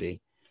supposed to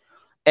be.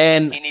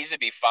 And he needs to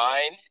be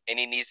fined and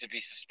he needs to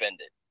be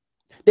suspended.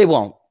 They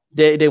won't.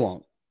 They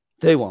won't.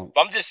 They won't.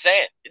 But I'm just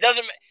saying, it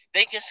doesn't.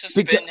 They can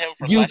suspend him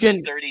for less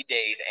than 30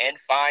 days and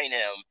fine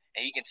him,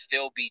 and he can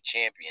still be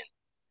champion.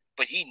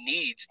 But he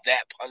needs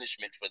that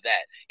punishment for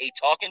that.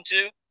 Talking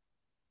to,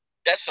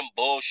 that's some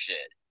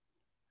bullshit.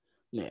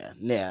 Yeah.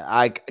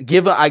 I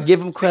give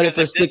him credit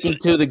for sticking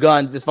to the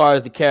guns as far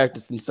as the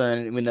character's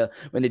concerned. When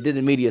they did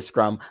the media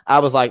scrum, I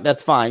was like,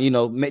 that's fine.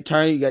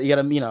 Turn. You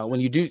gotta. When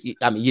you do,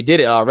 I mean, you did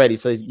it already,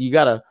 so you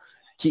gotta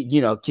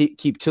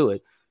keep to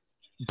it.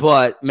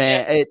 But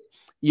man,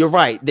 you're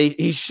right.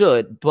 He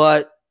should,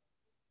 but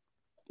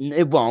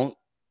it won't.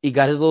 He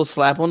got his little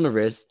slap on the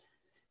wrist,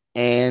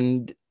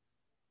 and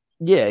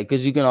yeah,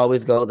 because you can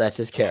always go, that's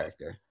his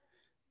character.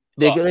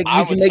 Look, I You would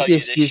can make tell the you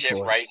this excuse shit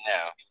for it. right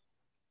now.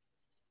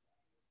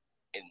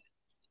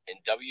 In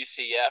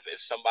WCF, if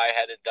somebody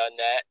had done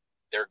that,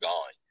 they're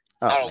gone.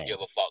 Oh, I don't man. give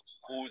a fuck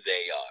who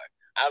they are.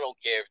 I don't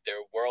care if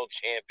they're world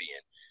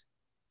champion.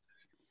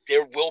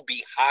 There will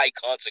be high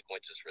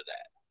consequences for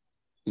that.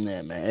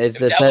 Yeah, man. It's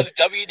if just that was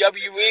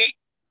WWE.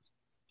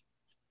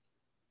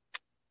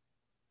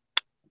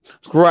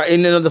 Right,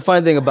 and then the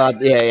funny thing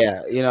about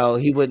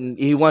he wouldn't.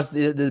 He wants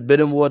the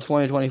Bidden War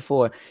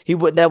 2024.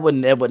 That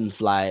wouldn't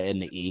fly in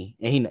the E.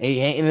 And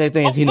and the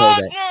thing is, he knows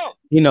that. No.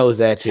 He knows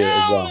that too Hell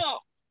as well. No.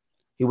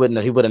 He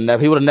would have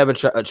never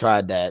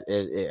tried that.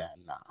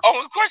 Nah.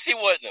 Oh, of course he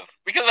wouldn't have,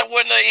 because I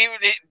wouldn't have even.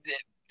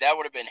 That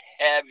would have been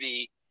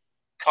heavy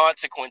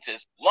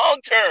consequences,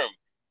 long term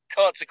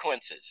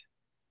consequences.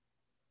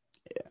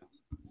 Yeah.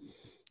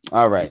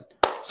 All right.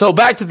 So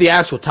back to the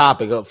actual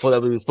topic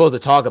that we were supposed to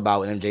talk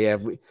about with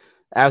MJF.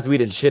 After we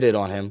didn't shit it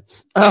on him.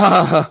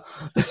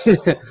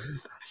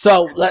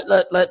 So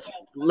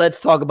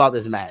let's talk about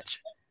this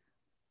match.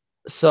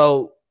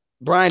 So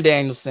Bryan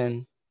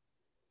Danielson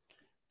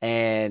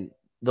and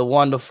the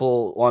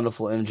wonderful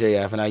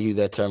MJF, and I use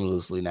that term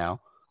loosely now,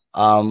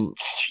 put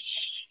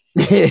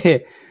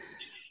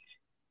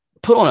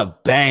on a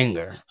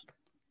banger.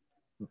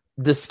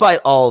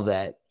 Despite all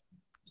that,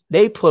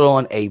 they put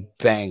on a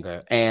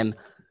banger. And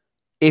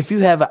if you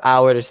have an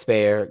hour to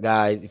spare,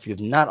 guys, if you've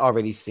not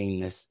already seen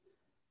this,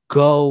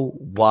 go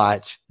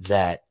watch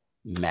that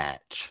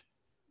match.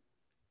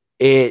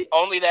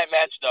 Only that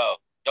match, though.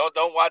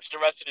 Don't watch the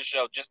rest of the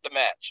show. Just the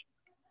match.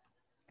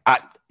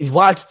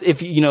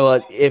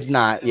 If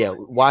not, yeah,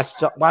 watch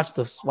the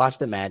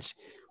match.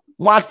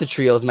 Watch the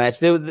trios match.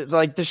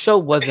 The show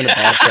wasn't a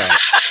bad show.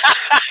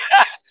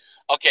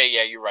 Okay,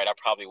 yeah, you're right. I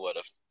probably would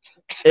have.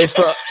 If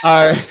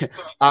our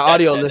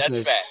audio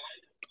listeners,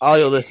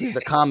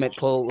 the comment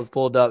was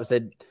pulled up,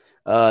 said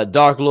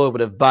Dark Lord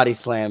would have body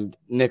slammed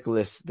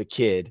Nicholas the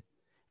Kid,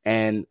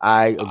 and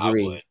I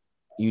agree.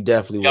 You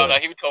definitely would. No,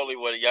 he totally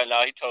would. Yeah,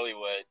 no, he totally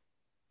would.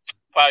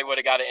 Probably would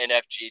have got an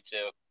NFG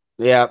too.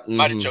 Yeah,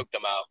 might have choked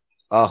him out.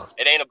 Oh,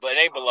 it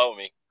ain't below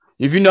me.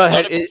 If you know,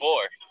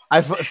 before.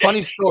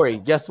 Funny story.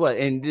 Guess what?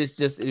 And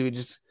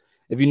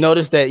if you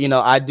notice that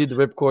I do the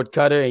ripcord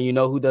cutter, and you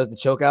know who does the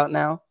choke out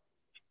now?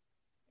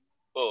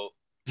 Who?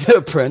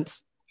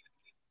 Prince.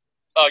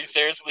 Oh, you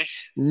seriously?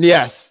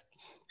 Yes.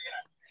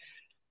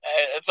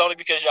 It's only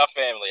because y'all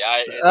family.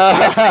 I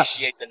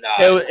appreciate the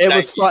nod. It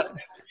was fun.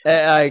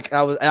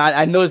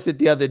 I noticed it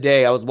the other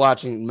day. I was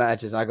watching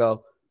matches. And I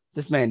go,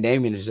 this man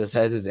Damien just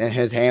has his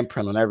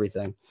handprint on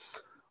everything.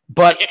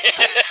 But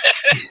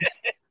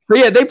so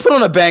yeah, they put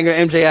on a banger.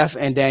 MJF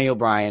and Daniel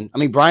Bryan. I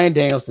mean Bryan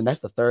Danielson. That's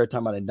the third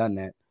time I've done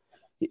that.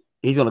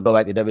 He's gonna go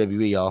back to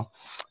WWE, y'all.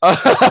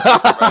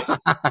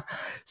 Right.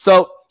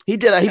 So he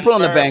did. He put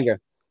on a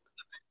banger,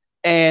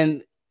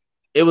 and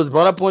it was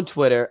brought up on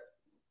Twitter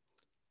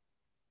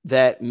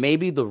that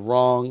maybe the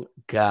wrong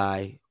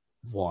guy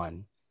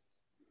won.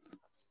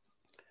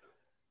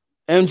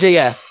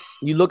 MJF,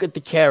 you look at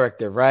the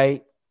character,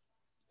 right?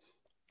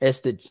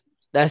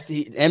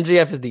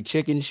 MJF is the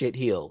chicken shit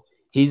heel.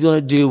 He's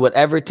gonna do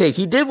whatever it takes.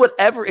 He did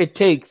whatever it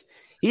takes.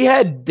 He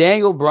had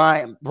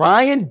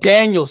Bryan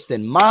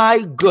Danielson. My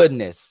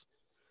goodness,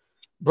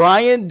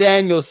 Bryan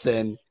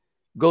Danielson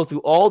go through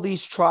all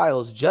these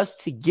trials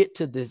just to get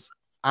to this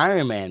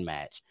Iron Man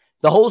match.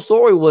 The whole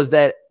story was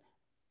that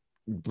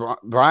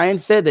Bryan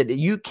said that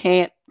you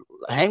can't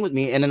hang with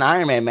me in an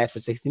Iron Man match for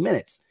 60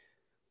 minutes.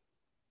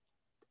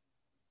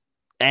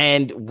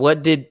 And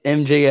what did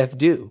MJF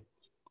do?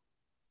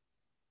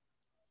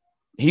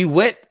 He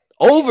went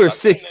over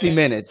 60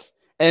 minutes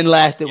and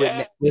lasted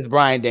with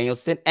Bryan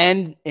Danielson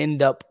and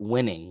end up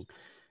winning,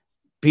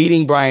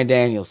 beating Bryan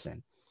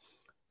Danielson.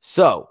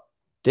 So,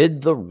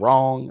 did the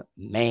wrong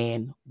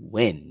man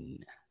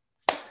win?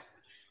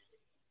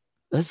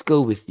 Let's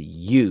go with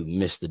you,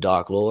 Mr.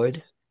 Dark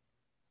Lord.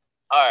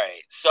 All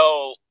right.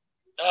 So,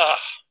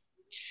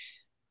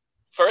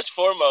 first and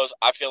foremost,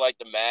 I feel like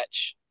the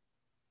match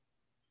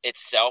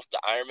itself, the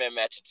Iron Man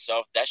match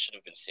itself, that should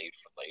have been saved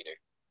for later.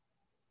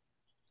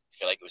 I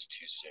feel like it was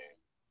too soon.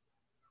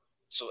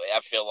 So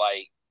I feel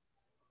like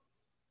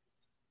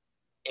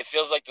it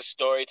feels like the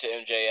story to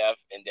MJF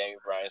and Daniel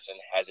Bryan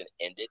hasn't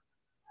ended,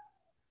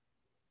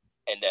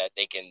 and that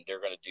they're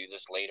gonna do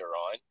this later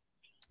on.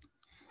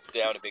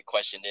 Now the big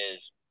question is,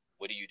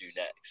 what do you do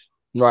next?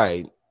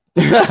 Right.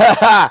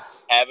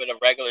 Having a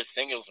regular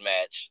singles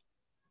match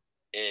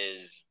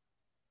is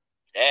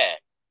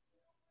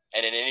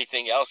and then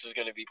anything else is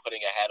going to be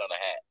putting a hat on a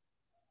hat.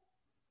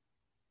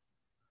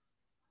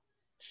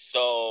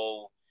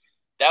 So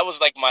that was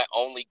like my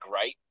only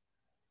gripe,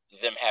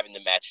 them having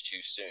the match too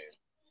soon.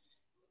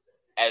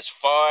 As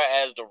far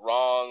as the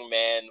wrong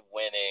man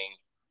winning,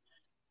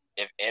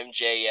 if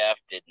MJF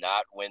did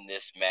not win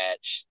this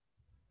match,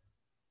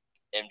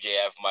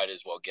 MJF might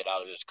as well get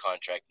out of his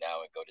contract now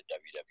and go to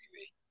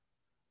WWE.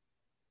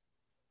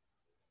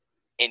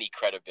 any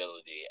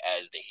credibility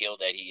as the heel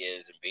that he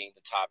is, and being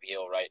the top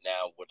heel right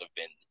now would have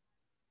been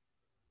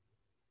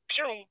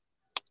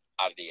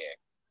out of the air.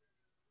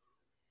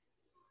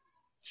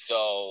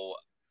 So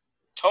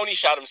Tony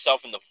shot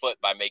himself in the foot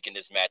by making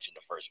this match in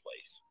the first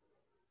place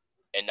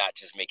and not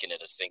just making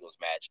it a singles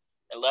match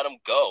and let him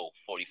go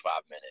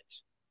 45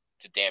 minutes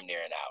to damn near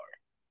an hour.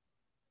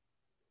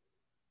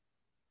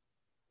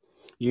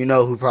 You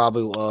know who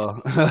probably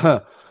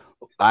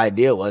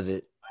idea was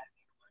it?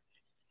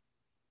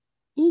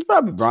 It's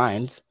probably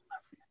Brian's.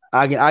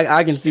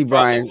 I can see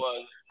Brian.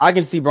 I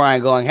can see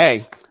Brian going,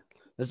 "Hey,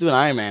 let's do an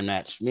Iron Man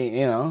match. Let's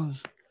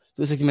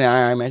do a 60-minute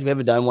Iron Man. Have you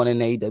ever done one in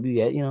AEW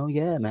yet?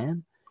 Yeah,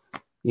 man.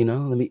 Let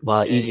me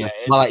while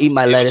I eat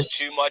my lettuce.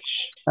 Too much.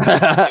 It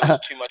was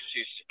too much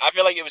too. I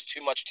feel like it was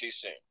too much too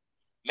soon.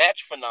 Match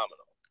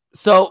phenomenal.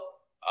 So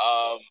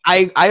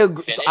I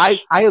agree. So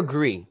I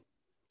agree.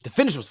 The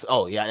finish was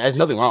there's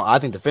nothing wrong. I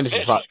think the finish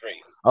was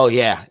great. Oh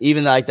yeah,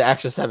 even like the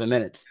extra 7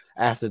 minutes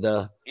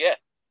after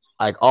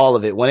like all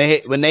of it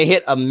when they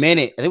hit a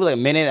minute, I think it was like a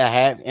minute and a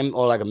half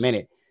or like a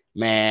minute.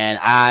 Man,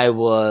 I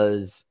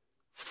was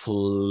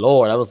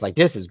floored. I was like,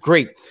 this is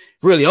great,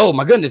 really. Oh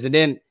my goodness! And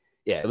then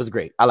it was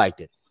great. I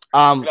liked it.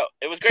 No,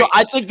 it was great. So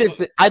I think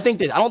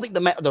I don't think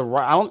the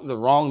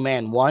wrong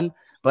man won,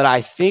 but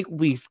I think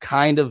we've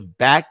kind of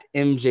backed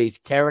MJ's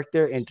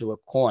character into a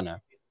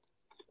corner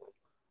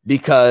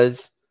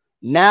because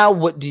now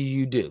what do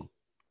you do?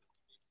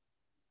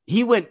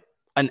 He went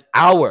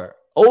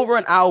over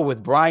an hour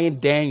with Bryan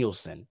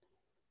Danielson,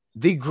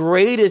 the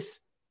greatest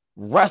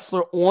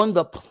wrestler on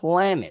the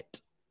planet.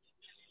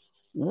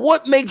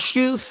 What makes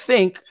you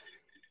think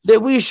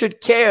that we should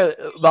care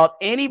about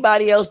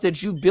anybody else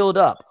that you build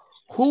up?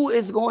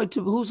 Who's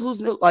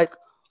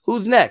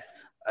next?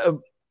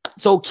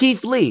 So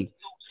Keith Lee.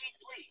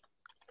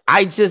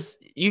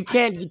 You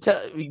can't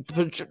tell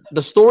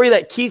the story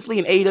that Keith Lee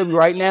in AEW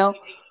right now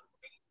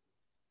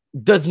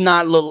does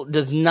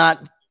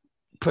not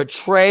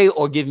portray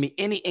or give me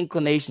any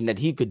inclination that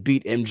he could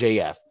beat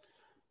MJF,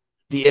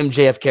 the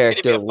MJF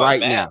character right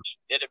now.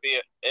 It'd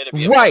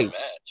be a right,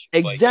 match.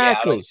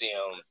 Exactly. I don't see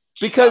him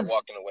because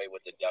walking away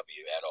with the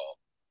W at all.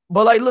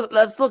 But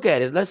let's look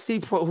at it. Let's see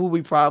who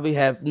we probably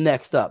have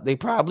next up. They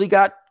probably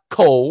got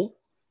Cole.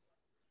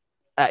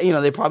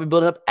 They probably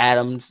building up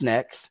Adams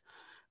next.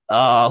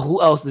 Who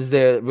else is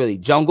there? Really,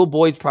 Jungle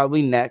Boy's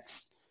probably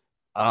next.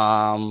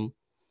 Those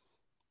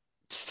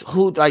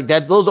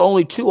are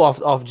only two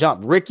off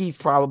jump. Ricky's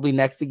probably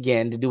next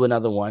again to do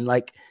another one.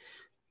 Like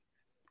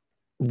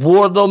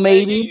Wardlow,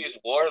 maybe.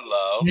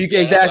 Wardlow.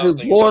 Exactly.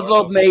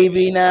 Wardlow,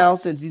 maybe now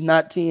since he's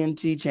not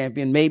TNT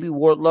champion. Maybe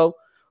Wardlow.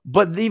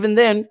 But even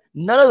then,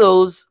 none of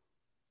those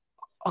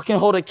can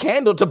hold a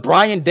candle to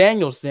Bryan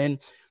Danielson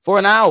for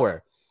an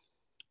hour.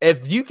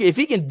 If he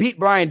can beat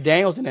Bryan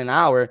Danielson in an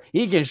hour,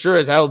 he can sure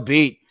as hell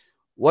beat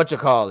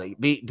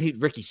beat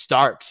Ricky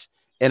Starks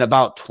in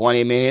about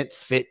 20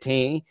 minutes,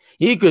 15.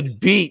 He could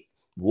beat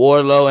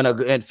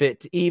Wardlow in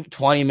 15,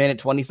 20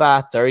 minutes,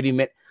 25, 30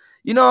 minutes.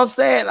 You know what I'm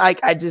saying? Like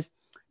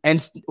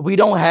and we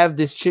don't have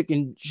this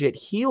chicken shit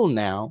heel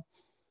now.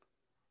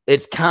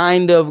 It's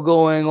kind of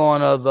going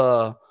on of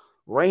a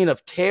Reign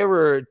of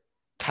Terror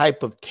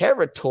type of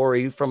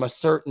territory from a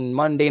certain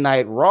Monday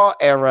Night Raw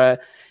era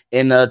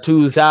in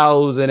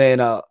 2000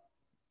 and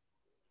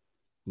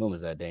when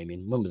was that,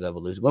 Damien? When was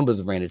Evolution? When was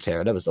the Reign of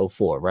Terror? That was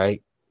 04,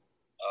 right?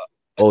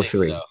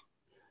 03. So.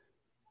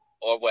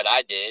 Or what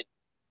I did.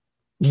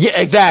 Yeah,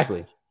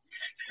 exactly.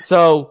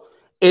 So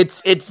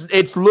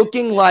it's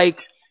looking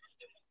like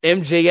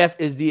MJF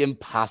is the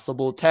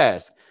impossible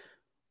task.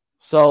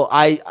 So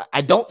I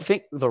don't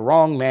think the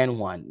wrong man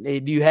won.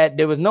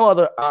 There was no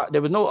other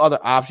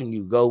option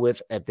you go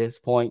with at this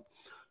point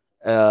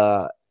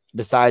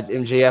besides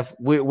MJF.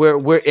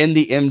 We're in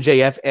the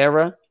MJF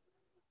era.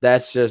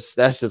 That's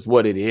just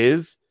what it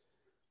is.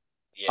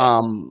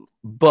 Yeah.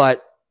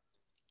 But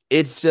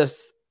it's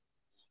just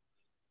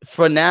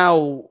for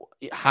now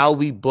how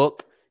we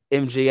book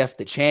MJF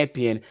the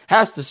champion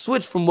has to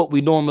switch from what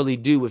we normally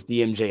do with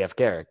the MJF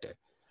character,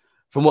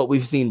 from what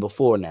we've seen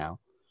before now.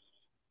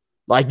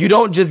 Like, you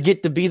don't just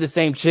get to be the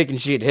same chicken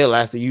shit hill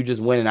after you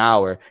just win an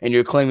hour and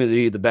you're claiming to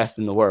be the best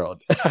in the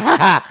world. You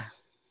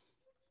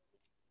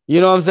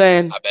know what I'm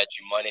saying? I bet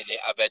you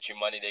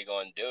money they're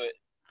going to do it.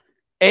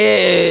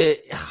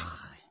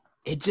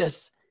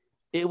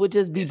 It would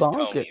just be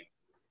bonkers.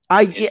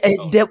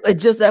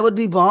 That would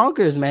be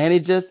bonkers, man.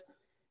 It just,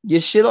 you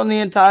shit on the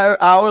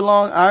entire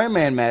hour-long Iron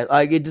Man match.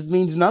 Like, it just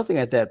means nothing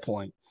at that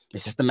point.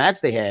 It's just the match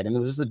they had, and it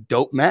was just a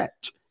dope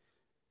match.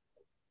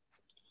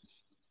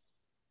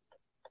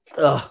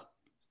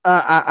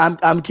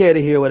 I'm care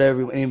to hear what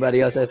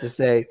anybody else has to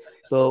say.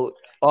 So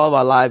all of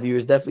our live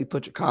viewers, definitely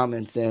put your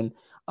comments in.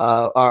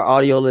 Our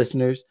audio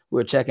listeners who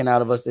are checking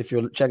out of us, if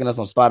you're checking us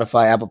on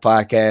Spotify, Apple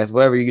Podcasts,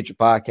 wherever you get your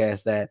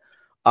podcast at,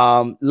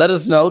 let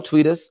us know.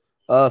 Tweet us,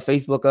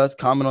 Facebook us,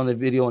 comment on the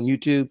video on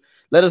YouTube.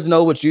 Let us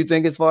know what you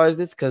think as far as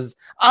this, because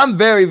I'm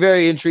very,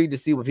 very intrigued to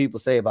see what people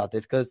say about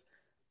this. Because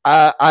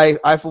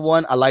I for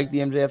one, I like the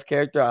MJF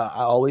character.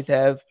 I always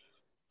have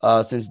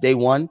since day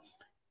one.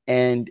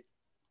 and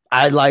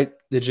I like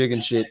the chicken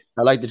shit.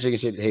 I like the chicken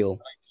shit heel.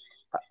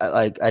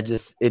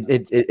 It's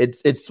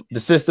the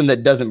system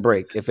that doesn't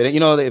break. If it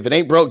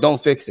ain't broke,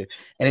 don't fix it.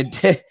 And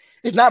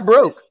it's not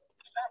broke.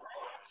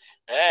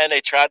 And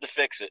they tried to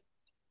fix it.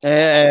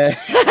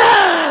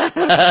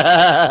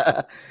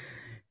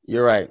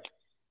 You're right.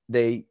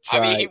 They tried.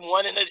 I mean,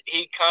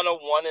 he kind of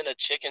won in a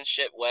chicken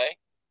shit way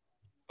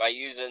by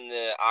using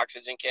the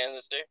oxygen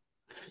canister.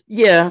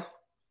 Yeah.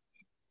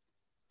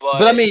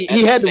 But I mean,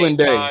 he had to win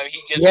dirty.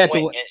 He had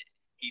to win.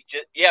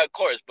 Yeah, of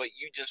course, but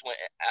you just went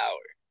an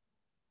hour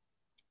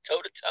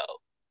toe to toe.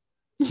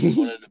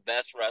 One of the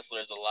best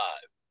wrestlers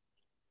alive.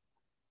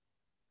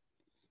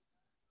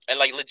 And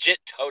like legit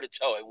toe to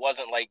toe. It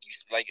wasn't like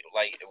it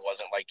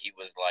wasn't like he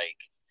was like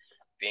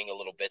being a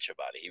little bitch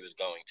about it. He was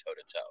going toe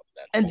to toe.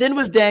 And then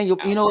with Daniel,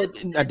 you know what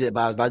I did,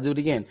 but I was about to do it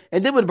again.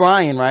 And then with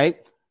Brian, right?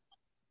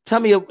 Tell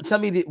me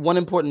the one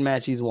important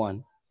match he's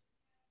won.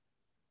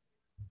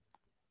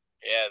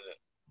 He hasn't.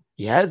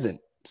 He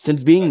hasn't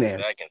since being there.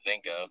 That I can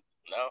think of.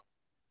 No.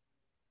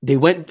 He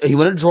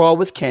went a draw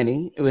with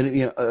Kenny.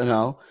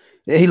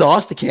 He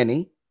lost to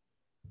Kenny.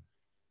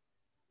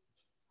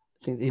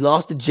 He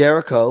lost to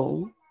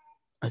Jericho.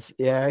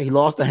 He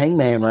lost to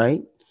Hangman,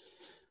 right?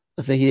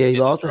 I think he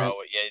lost. He did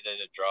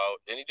a draw.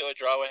 Didn't he do a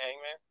draw with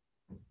Hangman?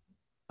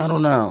 I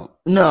don't know.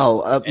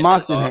 No,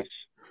 Mox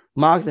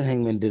and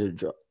Hangman did a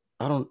draw.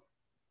 I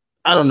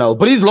don't know,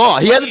 but he's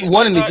lost. He hasn't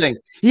won anything.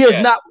 He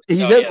has not. He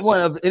hasn't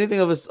won of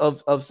anything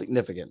of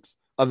significance,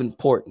 of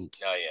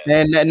importance. Oh,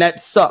 yeah. And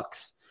that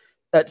sucks.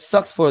 That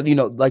sucks for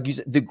like you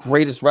said, the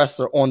greatest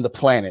wrestler on the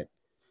planet.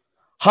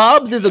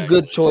 Hobbs is a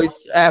good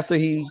choice after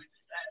he.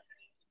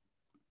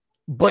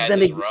 But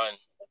then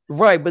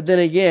right. But then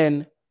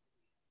again,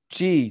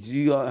 geez,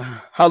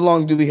 how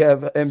long do we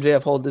have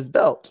MJF hold this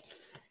belt?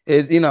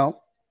 Does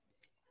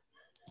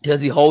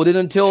he hold it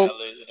until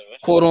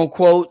quote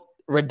unquote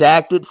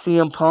redacted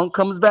CM Punk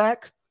comes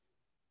back?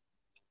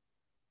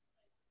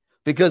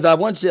 Because I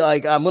want you,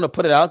 I'm gonna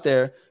put it out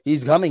there.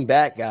 He's coming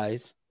back,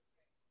 guys.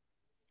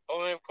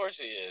 Oh, of course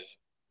he is.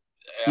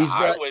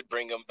 I would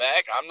bring him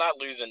back. I'm not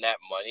losing that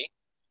money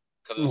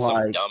because of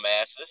some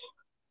dumbasses.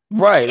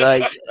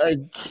 Right,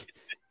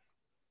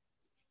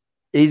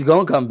 he's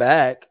gonna come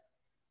back,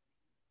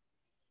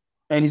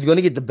 and he's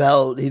gonna get the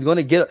belt. He's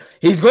gonna get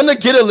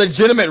a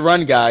legitimate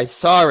run, guys.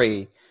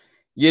 Sorry,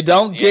 you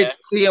don't get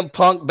CM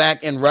Punk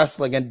back in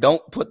wrestling, and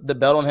don't put the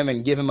belt on him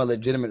and give him a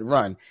legitimate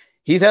run.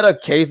 He's had a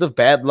case of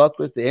bad luck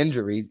with the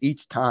injuries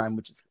each time,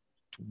 which is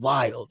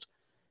wild,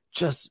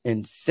 just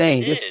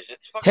insane, just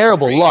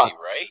terrible crazy, luck,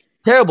 right?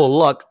 Terrible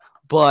luck.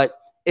 But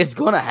it's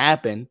gonna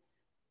happen.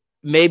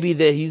 Maybe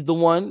that he's the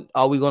one.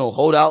 Are we gonna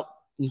hold out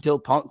until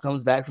Punk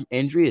comes back from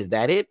injury? Is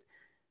that it?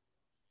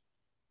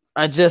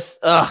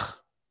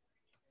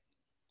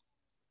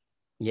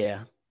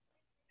 Yeah.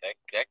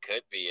 That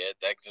could be it.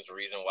 That's the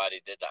reason why they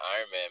did the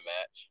Iron Man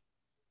match.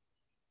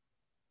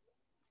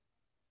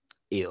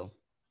 Ill.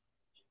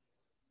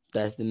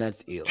 That's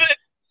ill.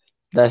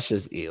 That's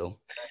just ill.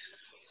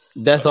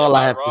 That's all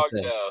I have to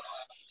say.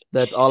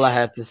 That's all I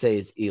have to say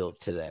is ill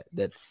to that.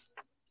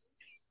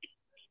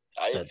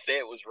 I didn't say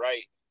it was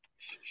right.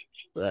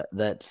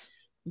 That's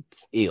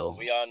ill.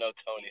 We all know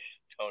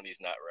Tony's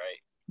not right.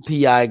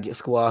 PI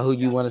squad, who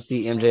you want to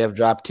see MJF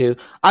drop to?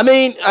 I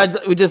mean, I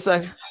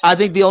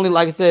think the only,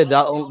 like I said,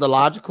 the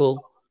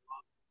logical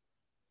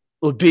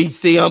would be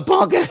CM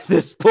Punk at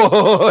this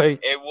point.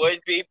 It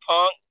would be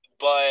Punk,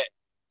 but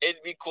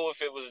it'd be cool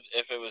if it was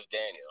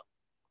Daniel.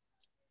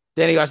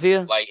 Danny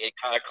Garcia? Like it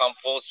kind of come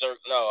full circle.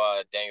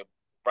 No, Daniel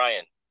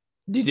Bryan.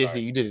 You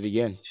did it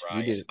again. Brian.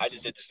 You did it. I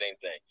just did the same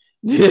thing.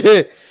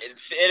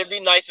 It'd be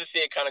nice to see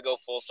it kind of go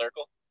full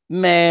circle.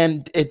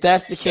 Man, if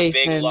that's the case,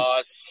 big then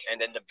loss and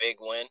then the big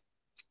win.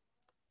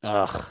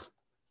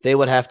 They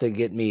would have to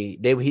get me.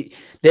 They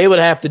would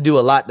have to do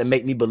a lot to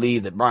make me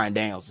believe that Bryan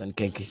Danielson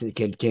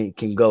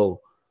can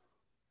go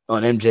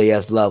on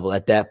MJF's level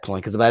at that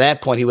point. Because by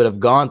that point, he would have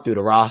gone through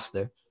the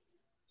roster.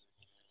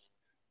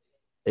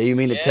 You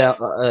mean to tell?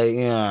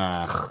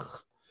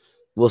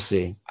 We'll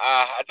see.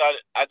 I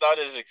thought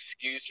his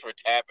excuse for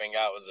tapping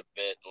out was a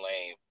bit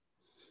lame.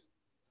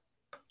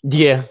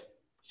 Yeah.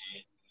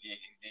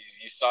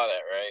 You saw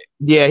that, right?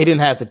 Yeah, he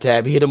didn't have to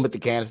tap. He hit him with the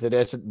canister.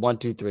 That's 1,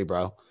 2, 3,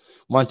 bro.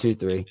 1, 2,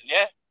 3.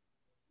 Yeah.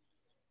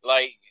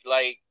 Like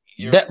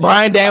that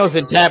Bryan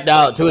Danielson tapped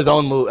out to his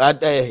own move.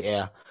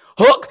 Yeah.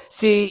 Hook.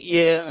 See,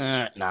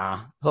 yeah.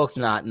 Nah. Hook's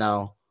not.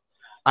 No.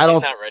 I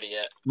don't. He's not ready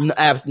yet.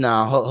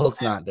 No.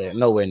 Hook's not there.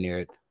 Nowhere near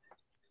it.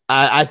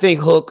 I think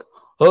Hook.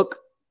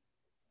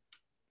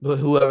 But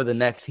whoever the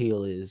next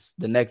heel is,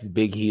 the next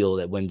big heel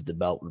that wins the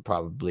belt would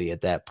probably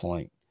at that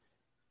point.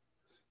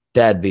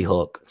 That'd be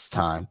Hook's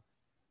time.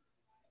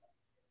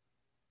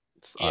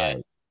 Yeah.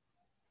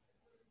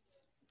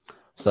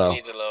 So he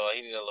needs a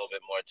little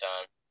bit more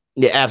time.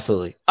 Yeah,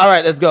 absolutely. All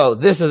right, let's go.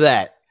 This or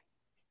that.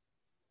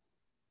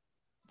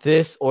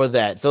 This or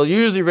that. So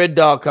usually Red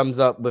Dog comes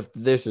up with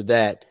this or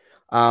that,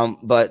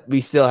 but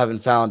we still haven't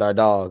found our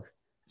dog.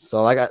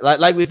 So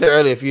like we said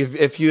earlier,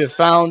 if you have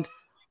found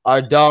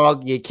our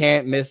dog, you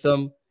can't miss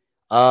him.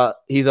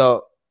 He's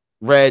a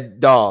red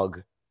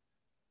dog.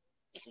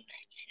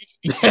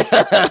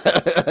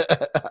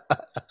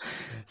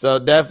 So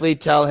definitely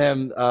tell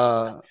him,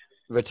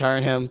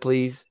 return him,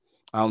 please.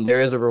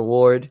 There is a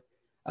reward.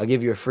 I'll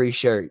give you a free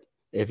shirt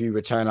if you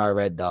return our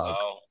red dog.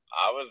 Oh,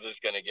 I was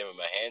just gonna give him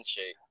a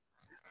handshake.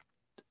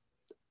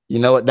 You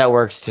know what? That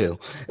works too.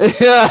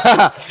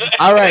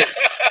 All right.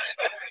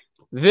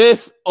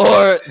 This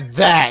or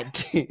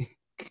that. All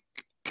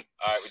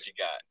right, what you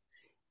got?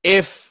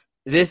 If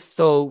this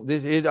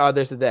is our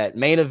this or that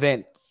main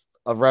event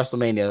of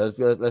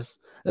WrestleMania.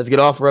 Let's get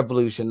off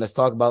Revolution. Let's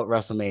talk about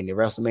WrestleMania.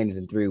 WrestleMania is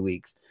in 3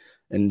 weeks,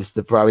 and it's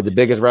probably the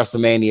biggest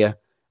WrestleMania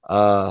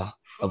of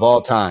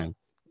all time.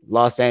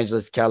 Los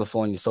Angeles,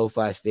 California,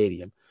 SoFi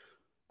Stadium.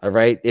 All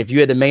right. If you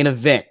had the main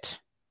event,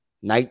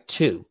 night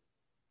 2,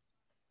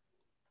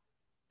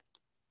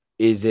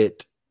 is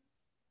it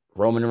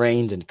Roman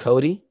Reigns and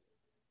Cody?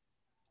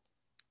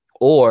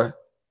 Or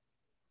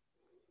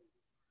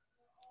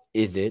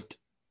is it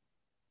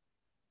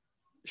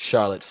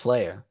Charlotte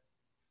Flair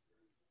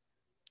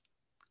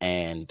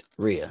and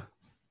Rhea?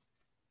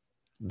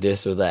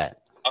 This or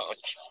that? Oh,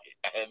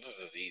 this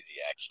is easy,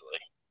 actually.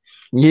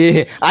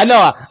 Yeah, I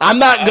know. I'm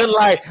not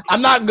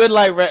good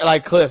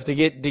like Cliff to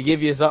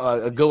give you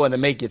something, a good one to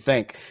make you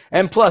think.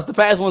 And plus, the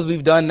past ones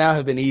we've done now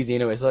have been easy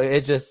anyway, so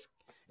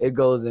it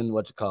goes in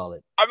what you call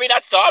it. I mean, I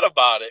thought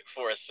about it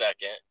for a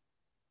second,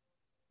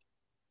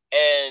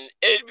 and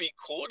it'd be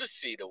cool to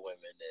see the women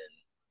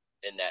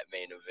in that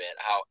main event.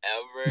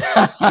 However,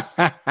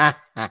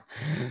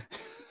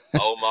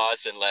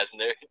 Omos and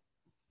Lesnar.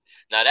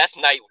 Now that's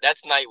night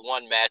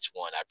 1, match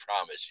 1. I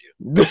promise you.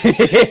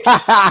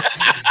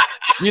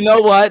 You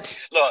know what?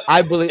 Look,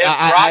 I believe if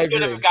I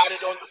could agree. have got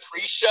it on the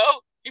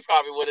pre-show, he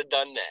probably would have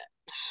done that.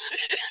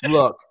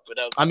 Look,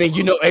 I mean,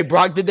 hey,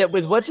 Brock did that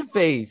with what's your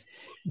face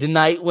the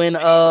night when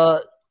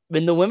the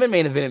women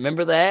main event.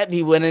 Remember that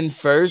he went in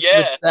first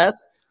with Seth,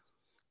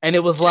 and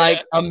it was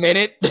like a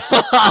minute.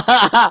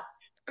 That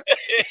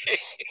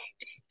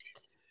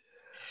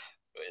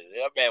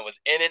man was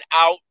in and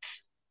out.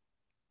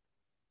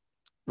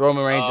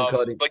 Roman Reigns and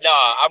Cody. But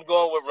nah, I'm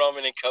going with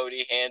Roman and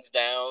Cody, hands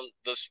down.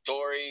 The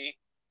story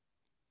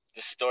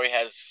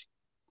has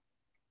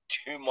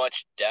too much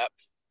depth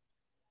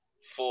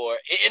for,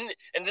 and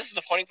this is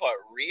the funny part.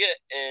 Rhea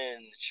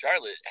and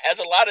Charlotte has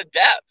a lot of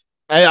depth.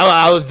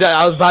 I was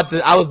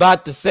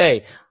about to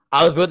say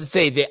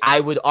that I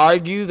would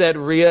argue that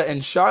Rhea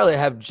and Charlotte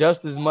have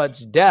just as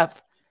much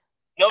depth.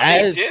 No,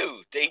 they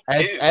do.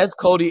 As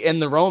Cody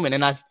and the Roman,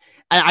 and I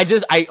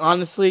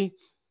honestly,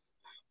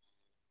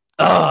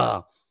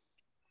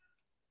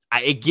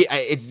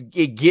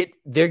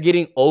 they're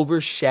getting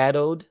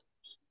overshadowed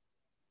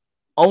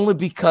only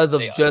because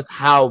of just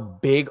how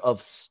big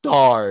of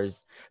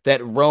stars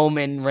that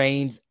Roman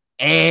Reigns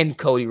and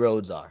Cody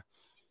Rhodes are.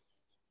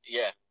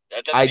 Yeah,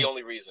 that's the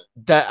only reason.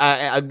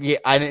 I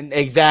didn't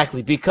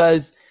exactly,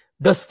 because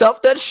the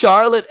stuff that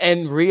Charlotte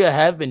and Rhea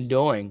have been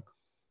doing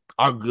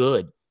are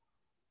good.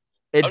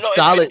 It's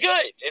solid. It's been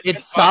good.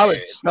 It's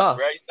solid stuff.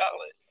 It's very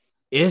solid.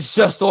 It's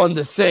just on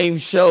the same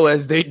show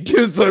as they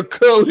do the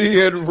Cody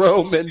and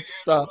Roman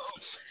stuff.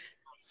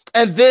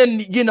 And then,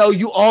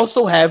 you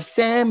also have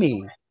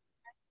Sammy.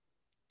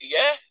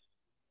 Yeah.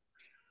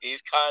 He's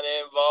kind of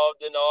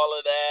involved in all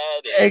of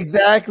that.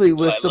 Exactly,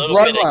 with the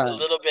bloodline. A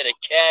little bit of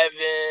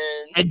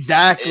Kevin.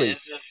 Exactly.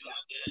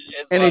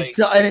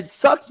 It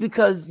sucks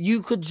because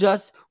you could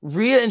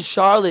Rhea and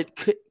Charlotte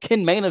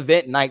can main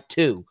event night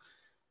 2.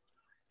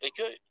 They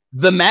could.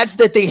 The match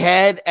that they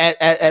had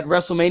at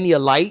WrestleMania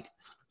Light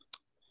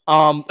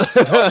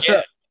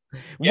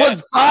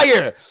was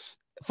fire.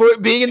 For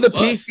it being in the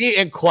PC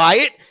and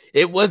quiet,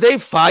 it was a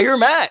fire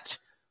match.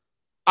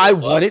 I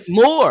wanted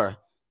more.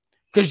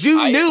 Because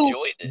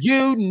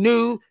you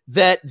knew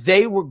that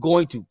they were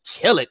going to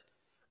kill it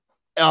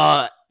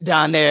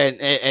down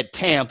there at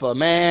Tampa,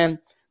 man.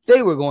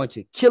 They were going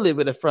to kill it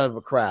in front of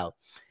a crowd,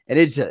 and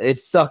it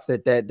sucks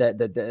that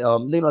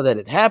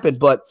it happened.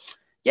 But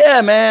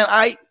yeah, man,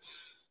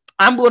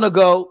 I'm gonna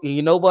go.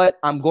 You know what?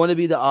 I'm going to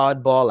be the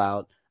oddball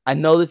out. I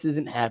know this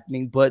isn't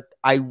happening, but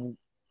I'm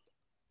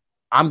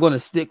going to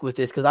stick with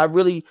this because I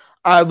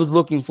was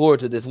looking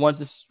forward to this.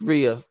 Once it's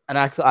Rhea, and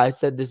I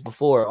said this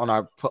before on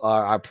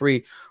our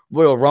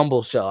pre-Royal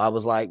Rumble show. I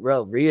was like,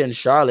 bro, Rhea and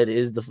Charlotte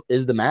is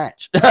the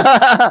match.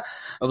 I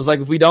was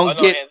like, if you don't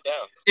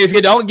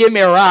give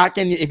me a Rock,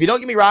 and if you don't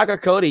give me Rock or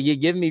Cody, you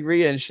give me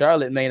Rhea and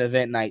Charlotte main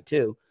event night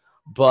 2.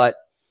 But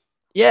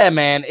yeah,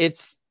 man,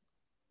 it's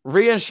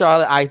Rhea and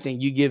Charlotte. I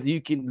think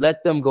you can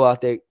let them go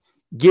out there,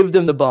 give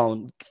them the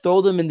bone,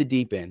 throw them in the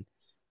deep end.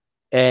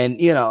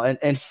 And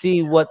and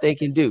see what they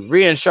can do.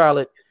 Rhea and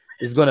Charlotte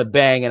is gonna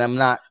bang, and I'm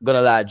not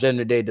gonna lie.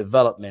 Gender Day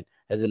Development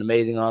has an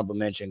amazing honorable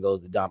mention.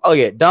 Goes to Dom. Oh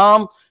yeah,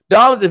 Dom's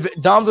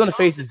gonna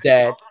face his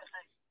dad.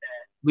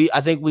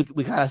 I think we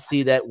kind of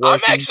see that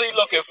working. I'm actually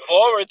looking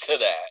forward to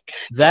that.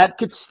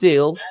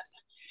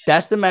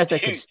 That's the match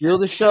that could steal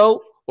the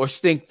show or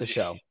stink the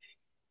show.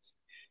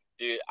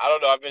 Dude, I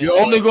don't know. You're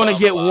only gonna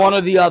get one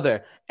or the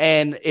other,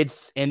 and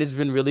it's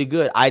been really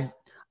good.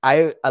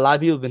 a lot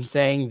of people have been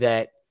saying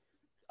that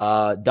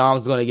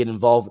Dom's going to get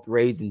involved with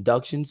Ray's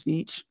induction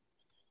speech.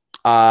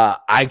 I'm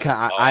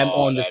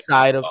on the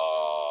side of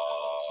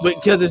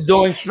because it's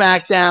during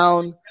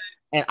SmackDown,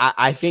 and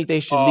I think they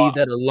should leave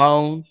that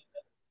alone.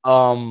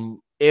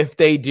 If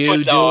they do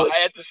it, at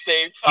the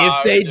same time,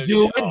 if they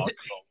do it,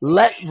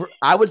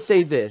 I would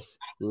say this: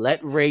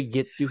 let Ray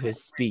get through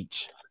his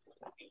speech.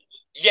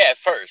 Yeah,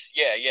 first,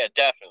 yeah,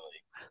 definitely.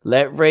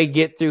 Let Ray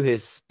get through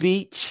his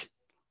speech,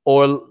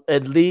 or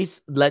at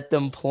least let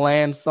them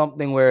plan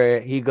something where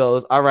he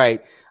goes, all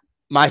right,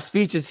 my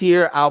speech is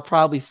here. I'll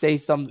probably say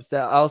something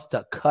else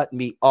to cut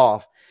me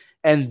off.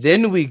 And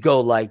then we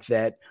go like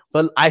that.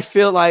 But I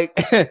feel like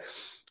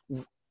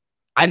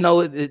I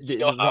know you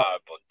know how I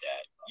book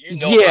that. You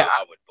know yeah, how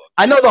I would book that.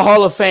 I know the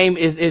Hall of Fame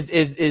is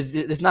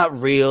it's not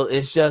real.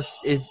 It's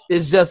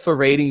just for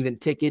ratings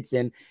and tickets,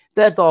 and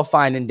that's all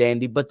fine and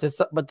dandy. But to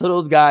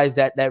those guys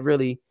that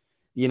really,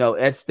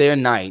 it's their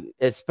night,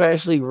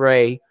 especially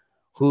Ray,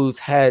 who's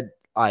had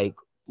like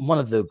one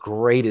of the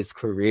greatest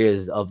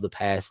careers of the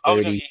past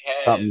 30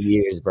 something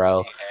years,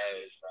 bro.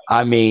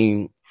 I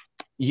mean,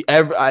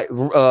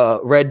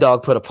 Red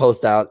Dog put a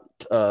post out.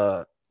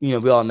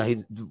 We all know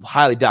he's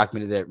highly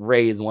documented that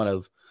Ray is one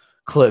of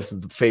Cliff's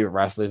favorite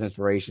wrestlers,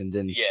 inspirations,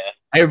 and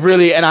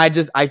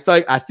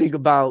I think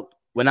about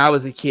when I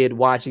was a kid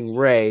watching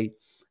Ray,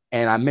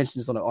 and I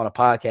mentioned this on a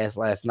podcast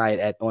last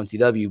night on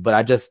CW. But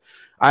I just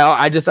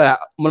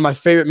one of my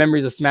favorite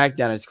memories of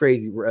SmackDown is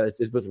crazy.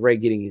 Is with Ray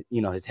getting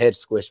his head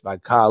squished by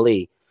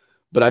Khali.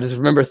 But I just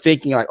remember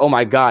thinking like, oh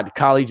my God,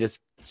 Khali just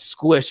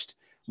squished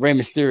Rey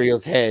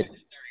Mysterio's head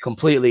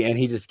completely, and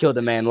he just killed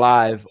a man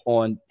live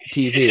on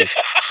TV.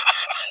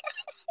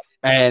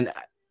 And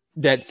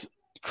that's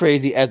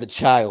crazy as a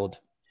child,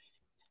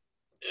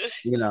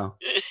 Like,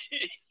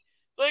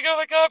 oh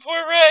my God,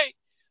 poor Ray.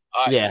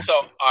 All right, yeah. So,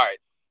 all right,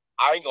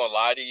 I ain't gonna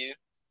lie to you.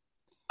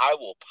 I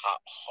will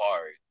pop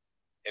hard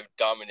if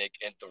Dominic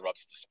interrupts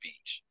the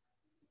speech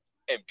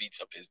and beats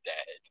up his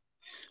dad.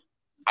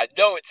 I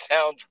know it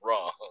sounds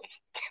wrong.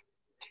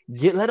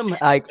 Let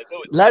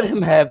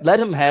him have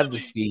the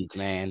speech,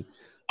 man.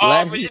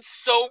 But it's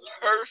so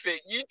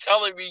perfect. You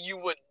telling me you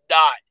would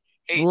not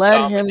hate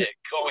Dominic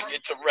going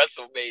into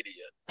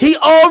WrestleMania?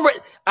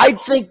 I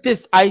think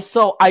this.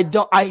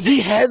 He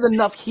has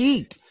enough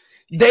heat.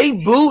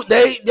 Every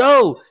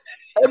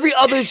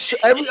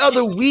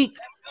other week,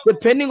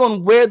 depending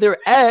on where they're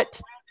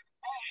at,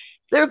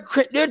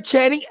 they're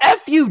chanting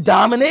 "F you,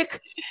 Dominic."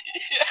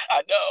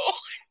 I know.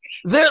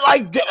 They're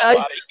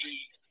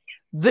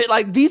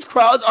like these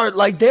crowds are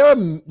like they are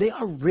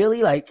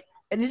really like,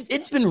 and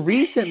it's been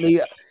recently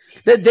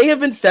that they have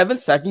been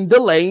 7-second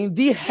delaying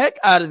the heck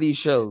out of these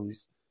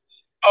shows.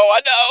 Oh, I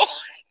know.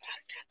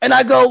 And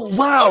I go,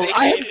 wow.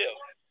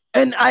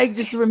 And I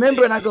just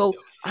remember, and I go,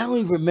 I don't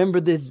even remember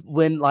this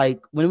when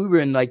we were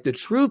in like the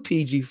true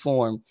PG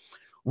form,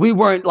 we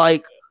weren't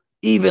like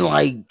even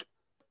like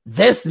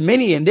this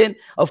many. And then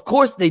of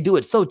course they do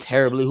it so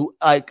terribly. Who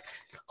I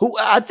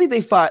think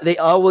they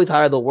always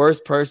hire the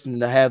worst person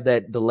to have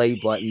that delay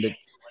button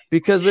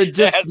because it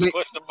just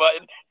push the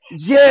button.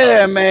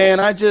 Yeah, man.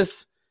 They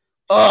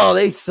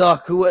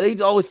suck. They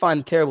always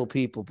find terrible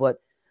people,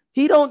 but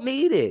he don't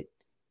need it.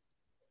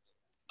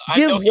 I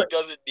know he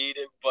doesn't need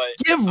it, but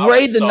give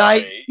Ray the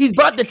night. He's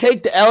about to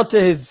take the L to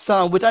his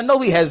son, which I know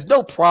he has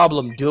no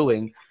problem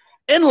doing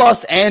in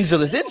Los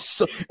Angeles,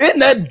 in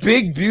that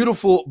big,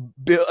 beautiful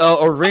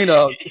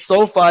arena,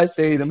 SoFi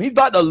Stadium. He's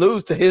about to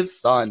lose to his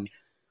son,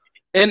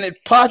 and it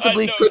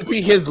possibly could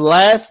be his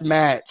last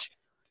match,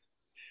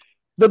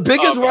 the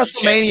biggest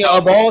WrestleMania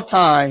of all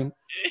time,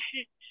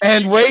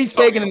 and Ray's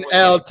taking an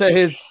L to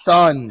his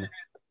son,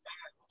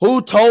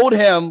 who told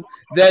him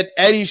that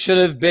Eddie should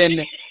have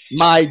been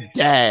my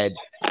dad.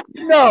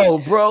 No,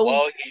 bro.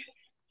 Well,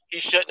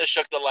 he shouldn't have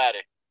shook the ladder.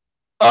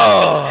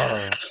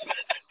 Oh.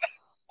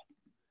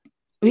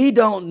 He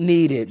don't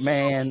need it,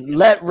 man.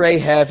 Let Ray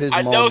have his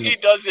moment. I know he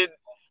doesn't.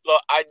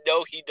 Look, I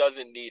know he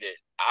doesn't need it.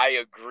 I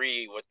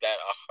agree with that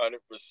 100%.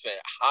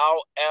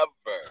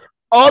 However,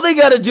 all they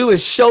got to do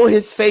is show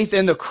his face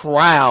in the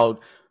crowd.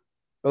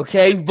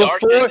 Okay,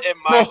 before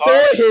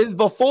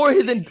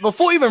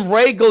even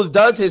Ray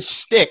does his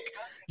shtick,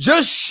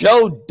 just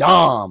show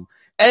Dom.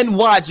 And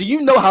watch, you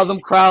know how them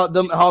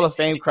Hall of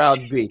Fame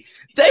crowds be.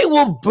 They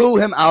will boo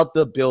him out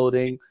the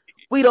building.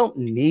 We don't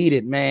need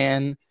it,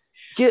 man.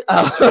 Get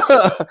out.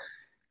 But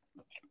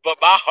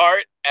my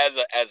heart as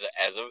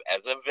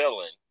a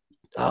villain.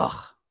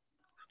 Ugh.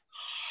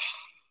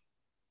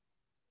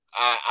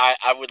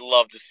 I would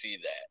love to see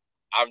that.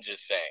 I'm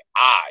just saying,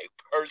 I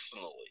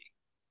personally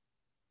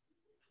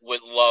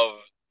would love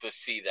to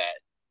see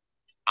that.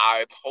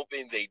 I'm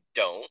hoping they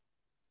don't.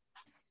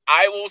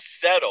 I will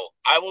settle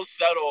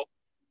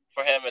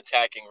for him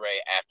attacking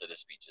Ray after the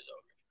speech is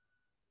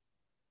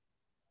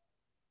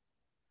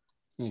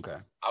over. Okay.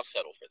 I'll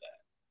settle for that.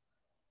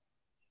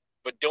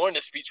 But during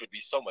the speech would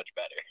be so much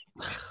better.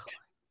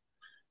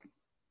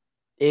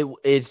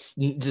 It's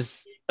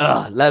just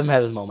let him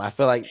have his moment. I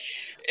feel like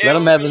let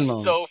him have his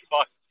moment. So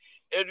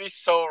it'd be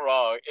so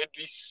wrong. It'd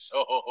be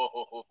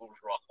so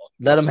wrong.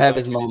 Let him have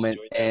his moment,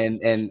 and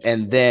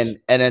then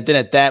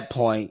at that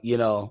point, you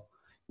know,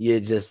 you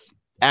just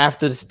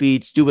after the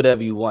speech, do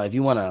whatever you want. If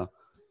you want to,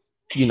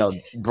 you know,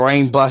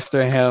 brain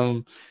buster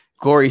him,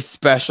 gory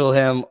special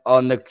him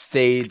on the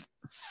stage,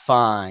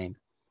 fine.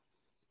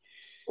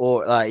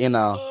 Or you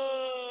know,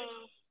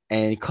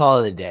 and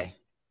call it a day.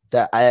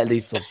 That I at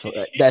least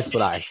that's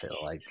what I feel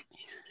like.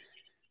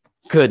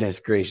 Goodness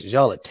gracious,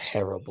 y'all are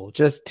terrible,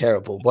 just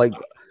terrible. Like,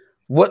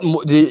 what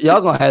y'all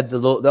gonna have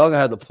y'all gonna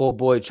have the poor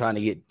boy trying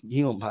to get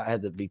he gonna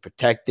have to be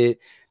protected.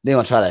 They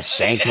gonna try to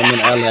shank him in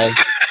LA.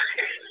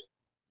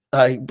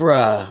 Like,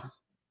 bruh.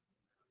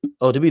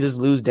 Oh, did we just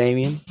lose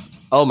Damien?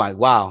 Oh my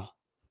wow.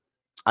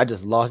 I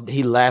just lost.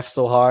 He laughed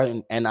so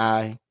hard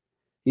and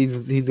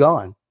he's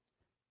gone.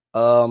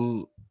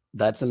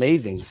 That's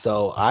amazing.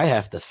 So I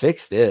have to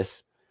fix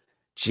this.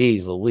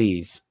 Jeez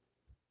Louise.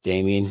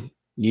 Damien,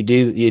 you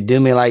do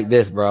me like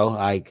this, bro.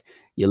 Like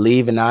you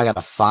leave and now I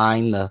gotta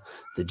find the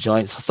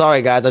joints.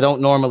 Sorry guys, I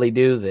don't normally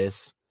do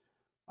this.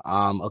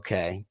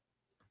 Okay.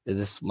 Is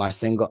this my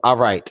single? All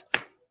right.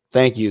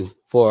 Thank you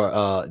for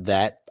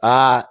that.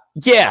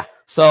 Yeah.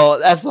 So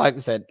that's like I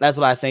said, that's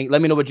what I think.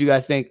 Let me know what you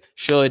guys think.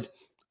 Should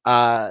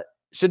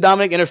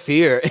Dominic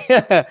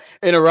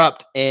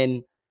interrupt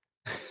in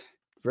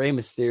Rey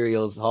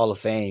Mysterio's Hall of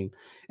Fame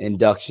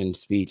induction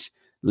speech?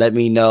 Let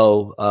me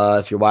know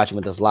if you're watching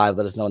with us live.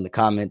 Let us know in the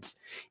comments.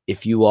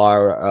 If you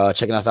are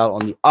checking us out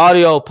on the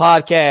audio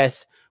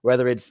podcast,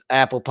 whether it's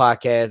Apple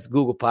Podcasts,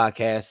 Google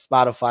Podcasts,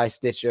 Spotify,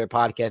 Stitcher,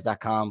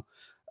 podcast.com,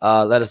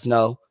 let us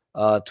know.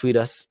 Tweet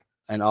us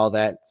and all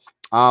that.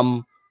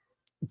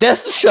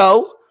 That's the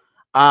show.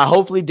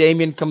 Hopefully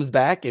Damien comes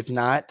back. If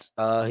not,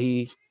 I'll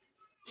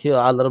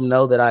let him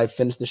know that I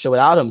finished the show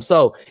without him.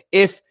 So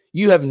if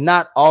you have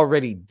not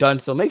already done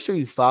so, make sure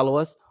you follow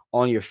us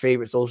on your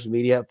favorite social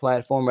media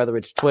platform, whether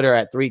it's Twitter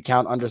at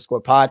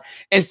 3count_pod,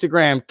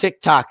 Instagram,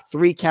 TikTok,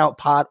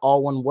 3countpod,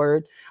 all one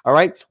word. All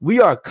right. We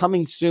are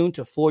coming soon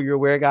to For Your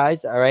Wear,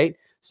 guys. All right.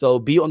 So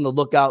be on the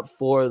lookout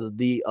for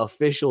the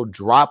official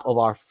drop of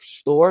our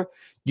store.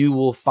 You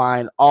will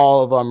find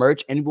all of our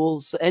merch and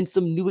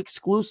some new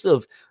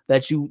exclusive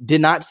that you did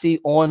not see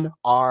on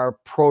our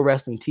pro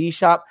wrestling tee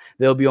shop.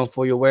 They'll be on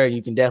For Your Wear, and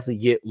you can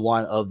definitely get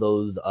one of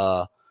those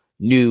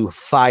new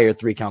fire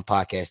 3Count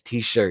Podcast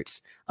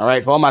t-shirts. All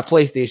right, for all my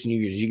PlayStation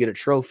users, you get a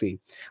trophy.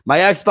 My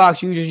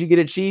Xbox users, you get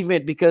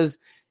achievement because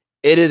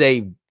it is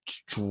a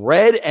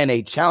dread and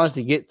a challenge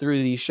to get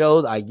through these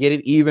shows. I get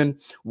it, even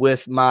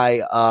with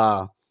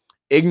my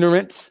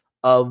ignorance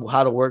of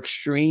how to work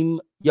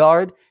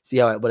StreamYard.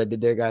 See what I did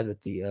there, guys,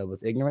 with the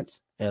with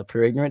ignorance,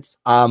 pure ignorance.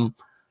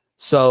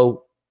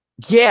 So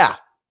yeah,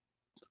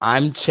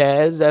 I'm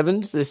Chaz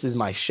Evans. This is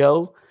my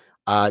show.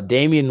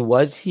 Damien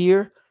was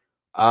here.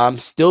 I'm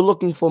still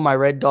looking for my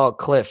Red Dog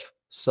Cliff.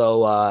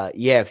 So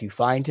yeah, if you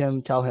find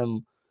him, tell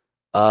him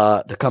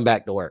to come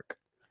back to work.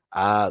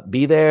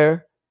 Be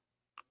there,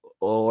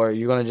 or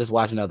you're gonna just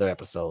watch another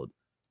episode.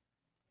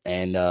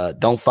 And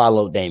don't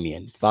follow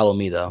Damien. Follow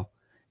me though.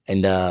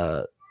 And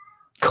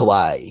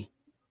Kawhi.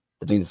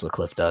 I think that's what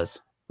Cliff does,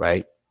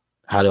 right?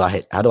 How do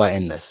I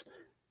end this?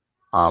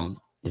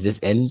 Is this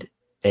end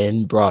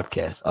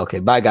broadcast? Okay,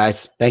 bye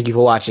guys. Thank you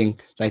for watching.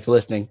 Thanks for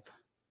listening.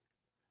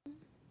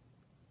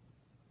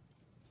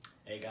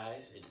 Hey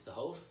guys, it's the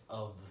host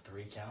of the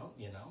 3 Count,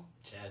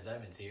 Chaz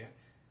Evans here.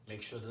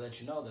 Make sure to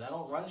let you know that I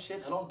don't run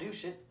shit, I don't do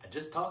shit, I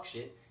just talk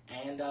shit.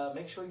 And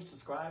make sure you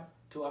subscribe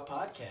to our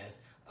podcast.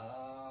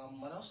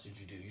 What else did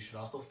you do? You should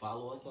also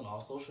follow us on all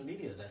social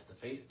medias. That's the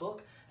Facebook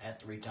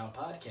at 3 Count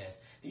Podcast,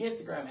 the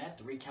Instagram at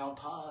 3 Count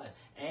Pod,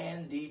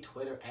 and the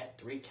Twitter at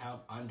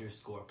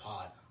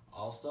 3count_pod.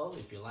 Also,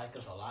 if you like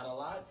us a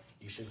lot,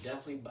 you should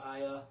definitely buy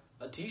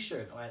a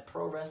t-shirt at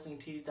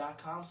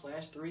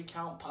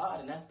prowrestlingtees.com/3countpod,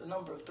 and that's the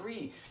number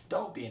 3.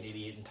 Don't be an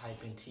idiot and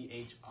type in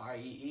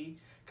THREE,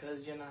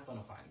 because you're not going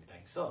to find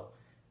anything. So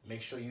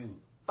make sure you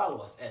follow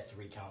us at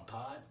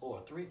 3countpod or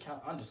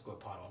 3count_pod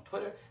on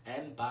Twitter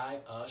and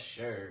buy a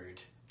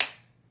shirt.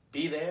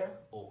 Be there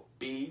or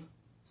be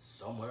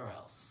somewhere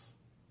else.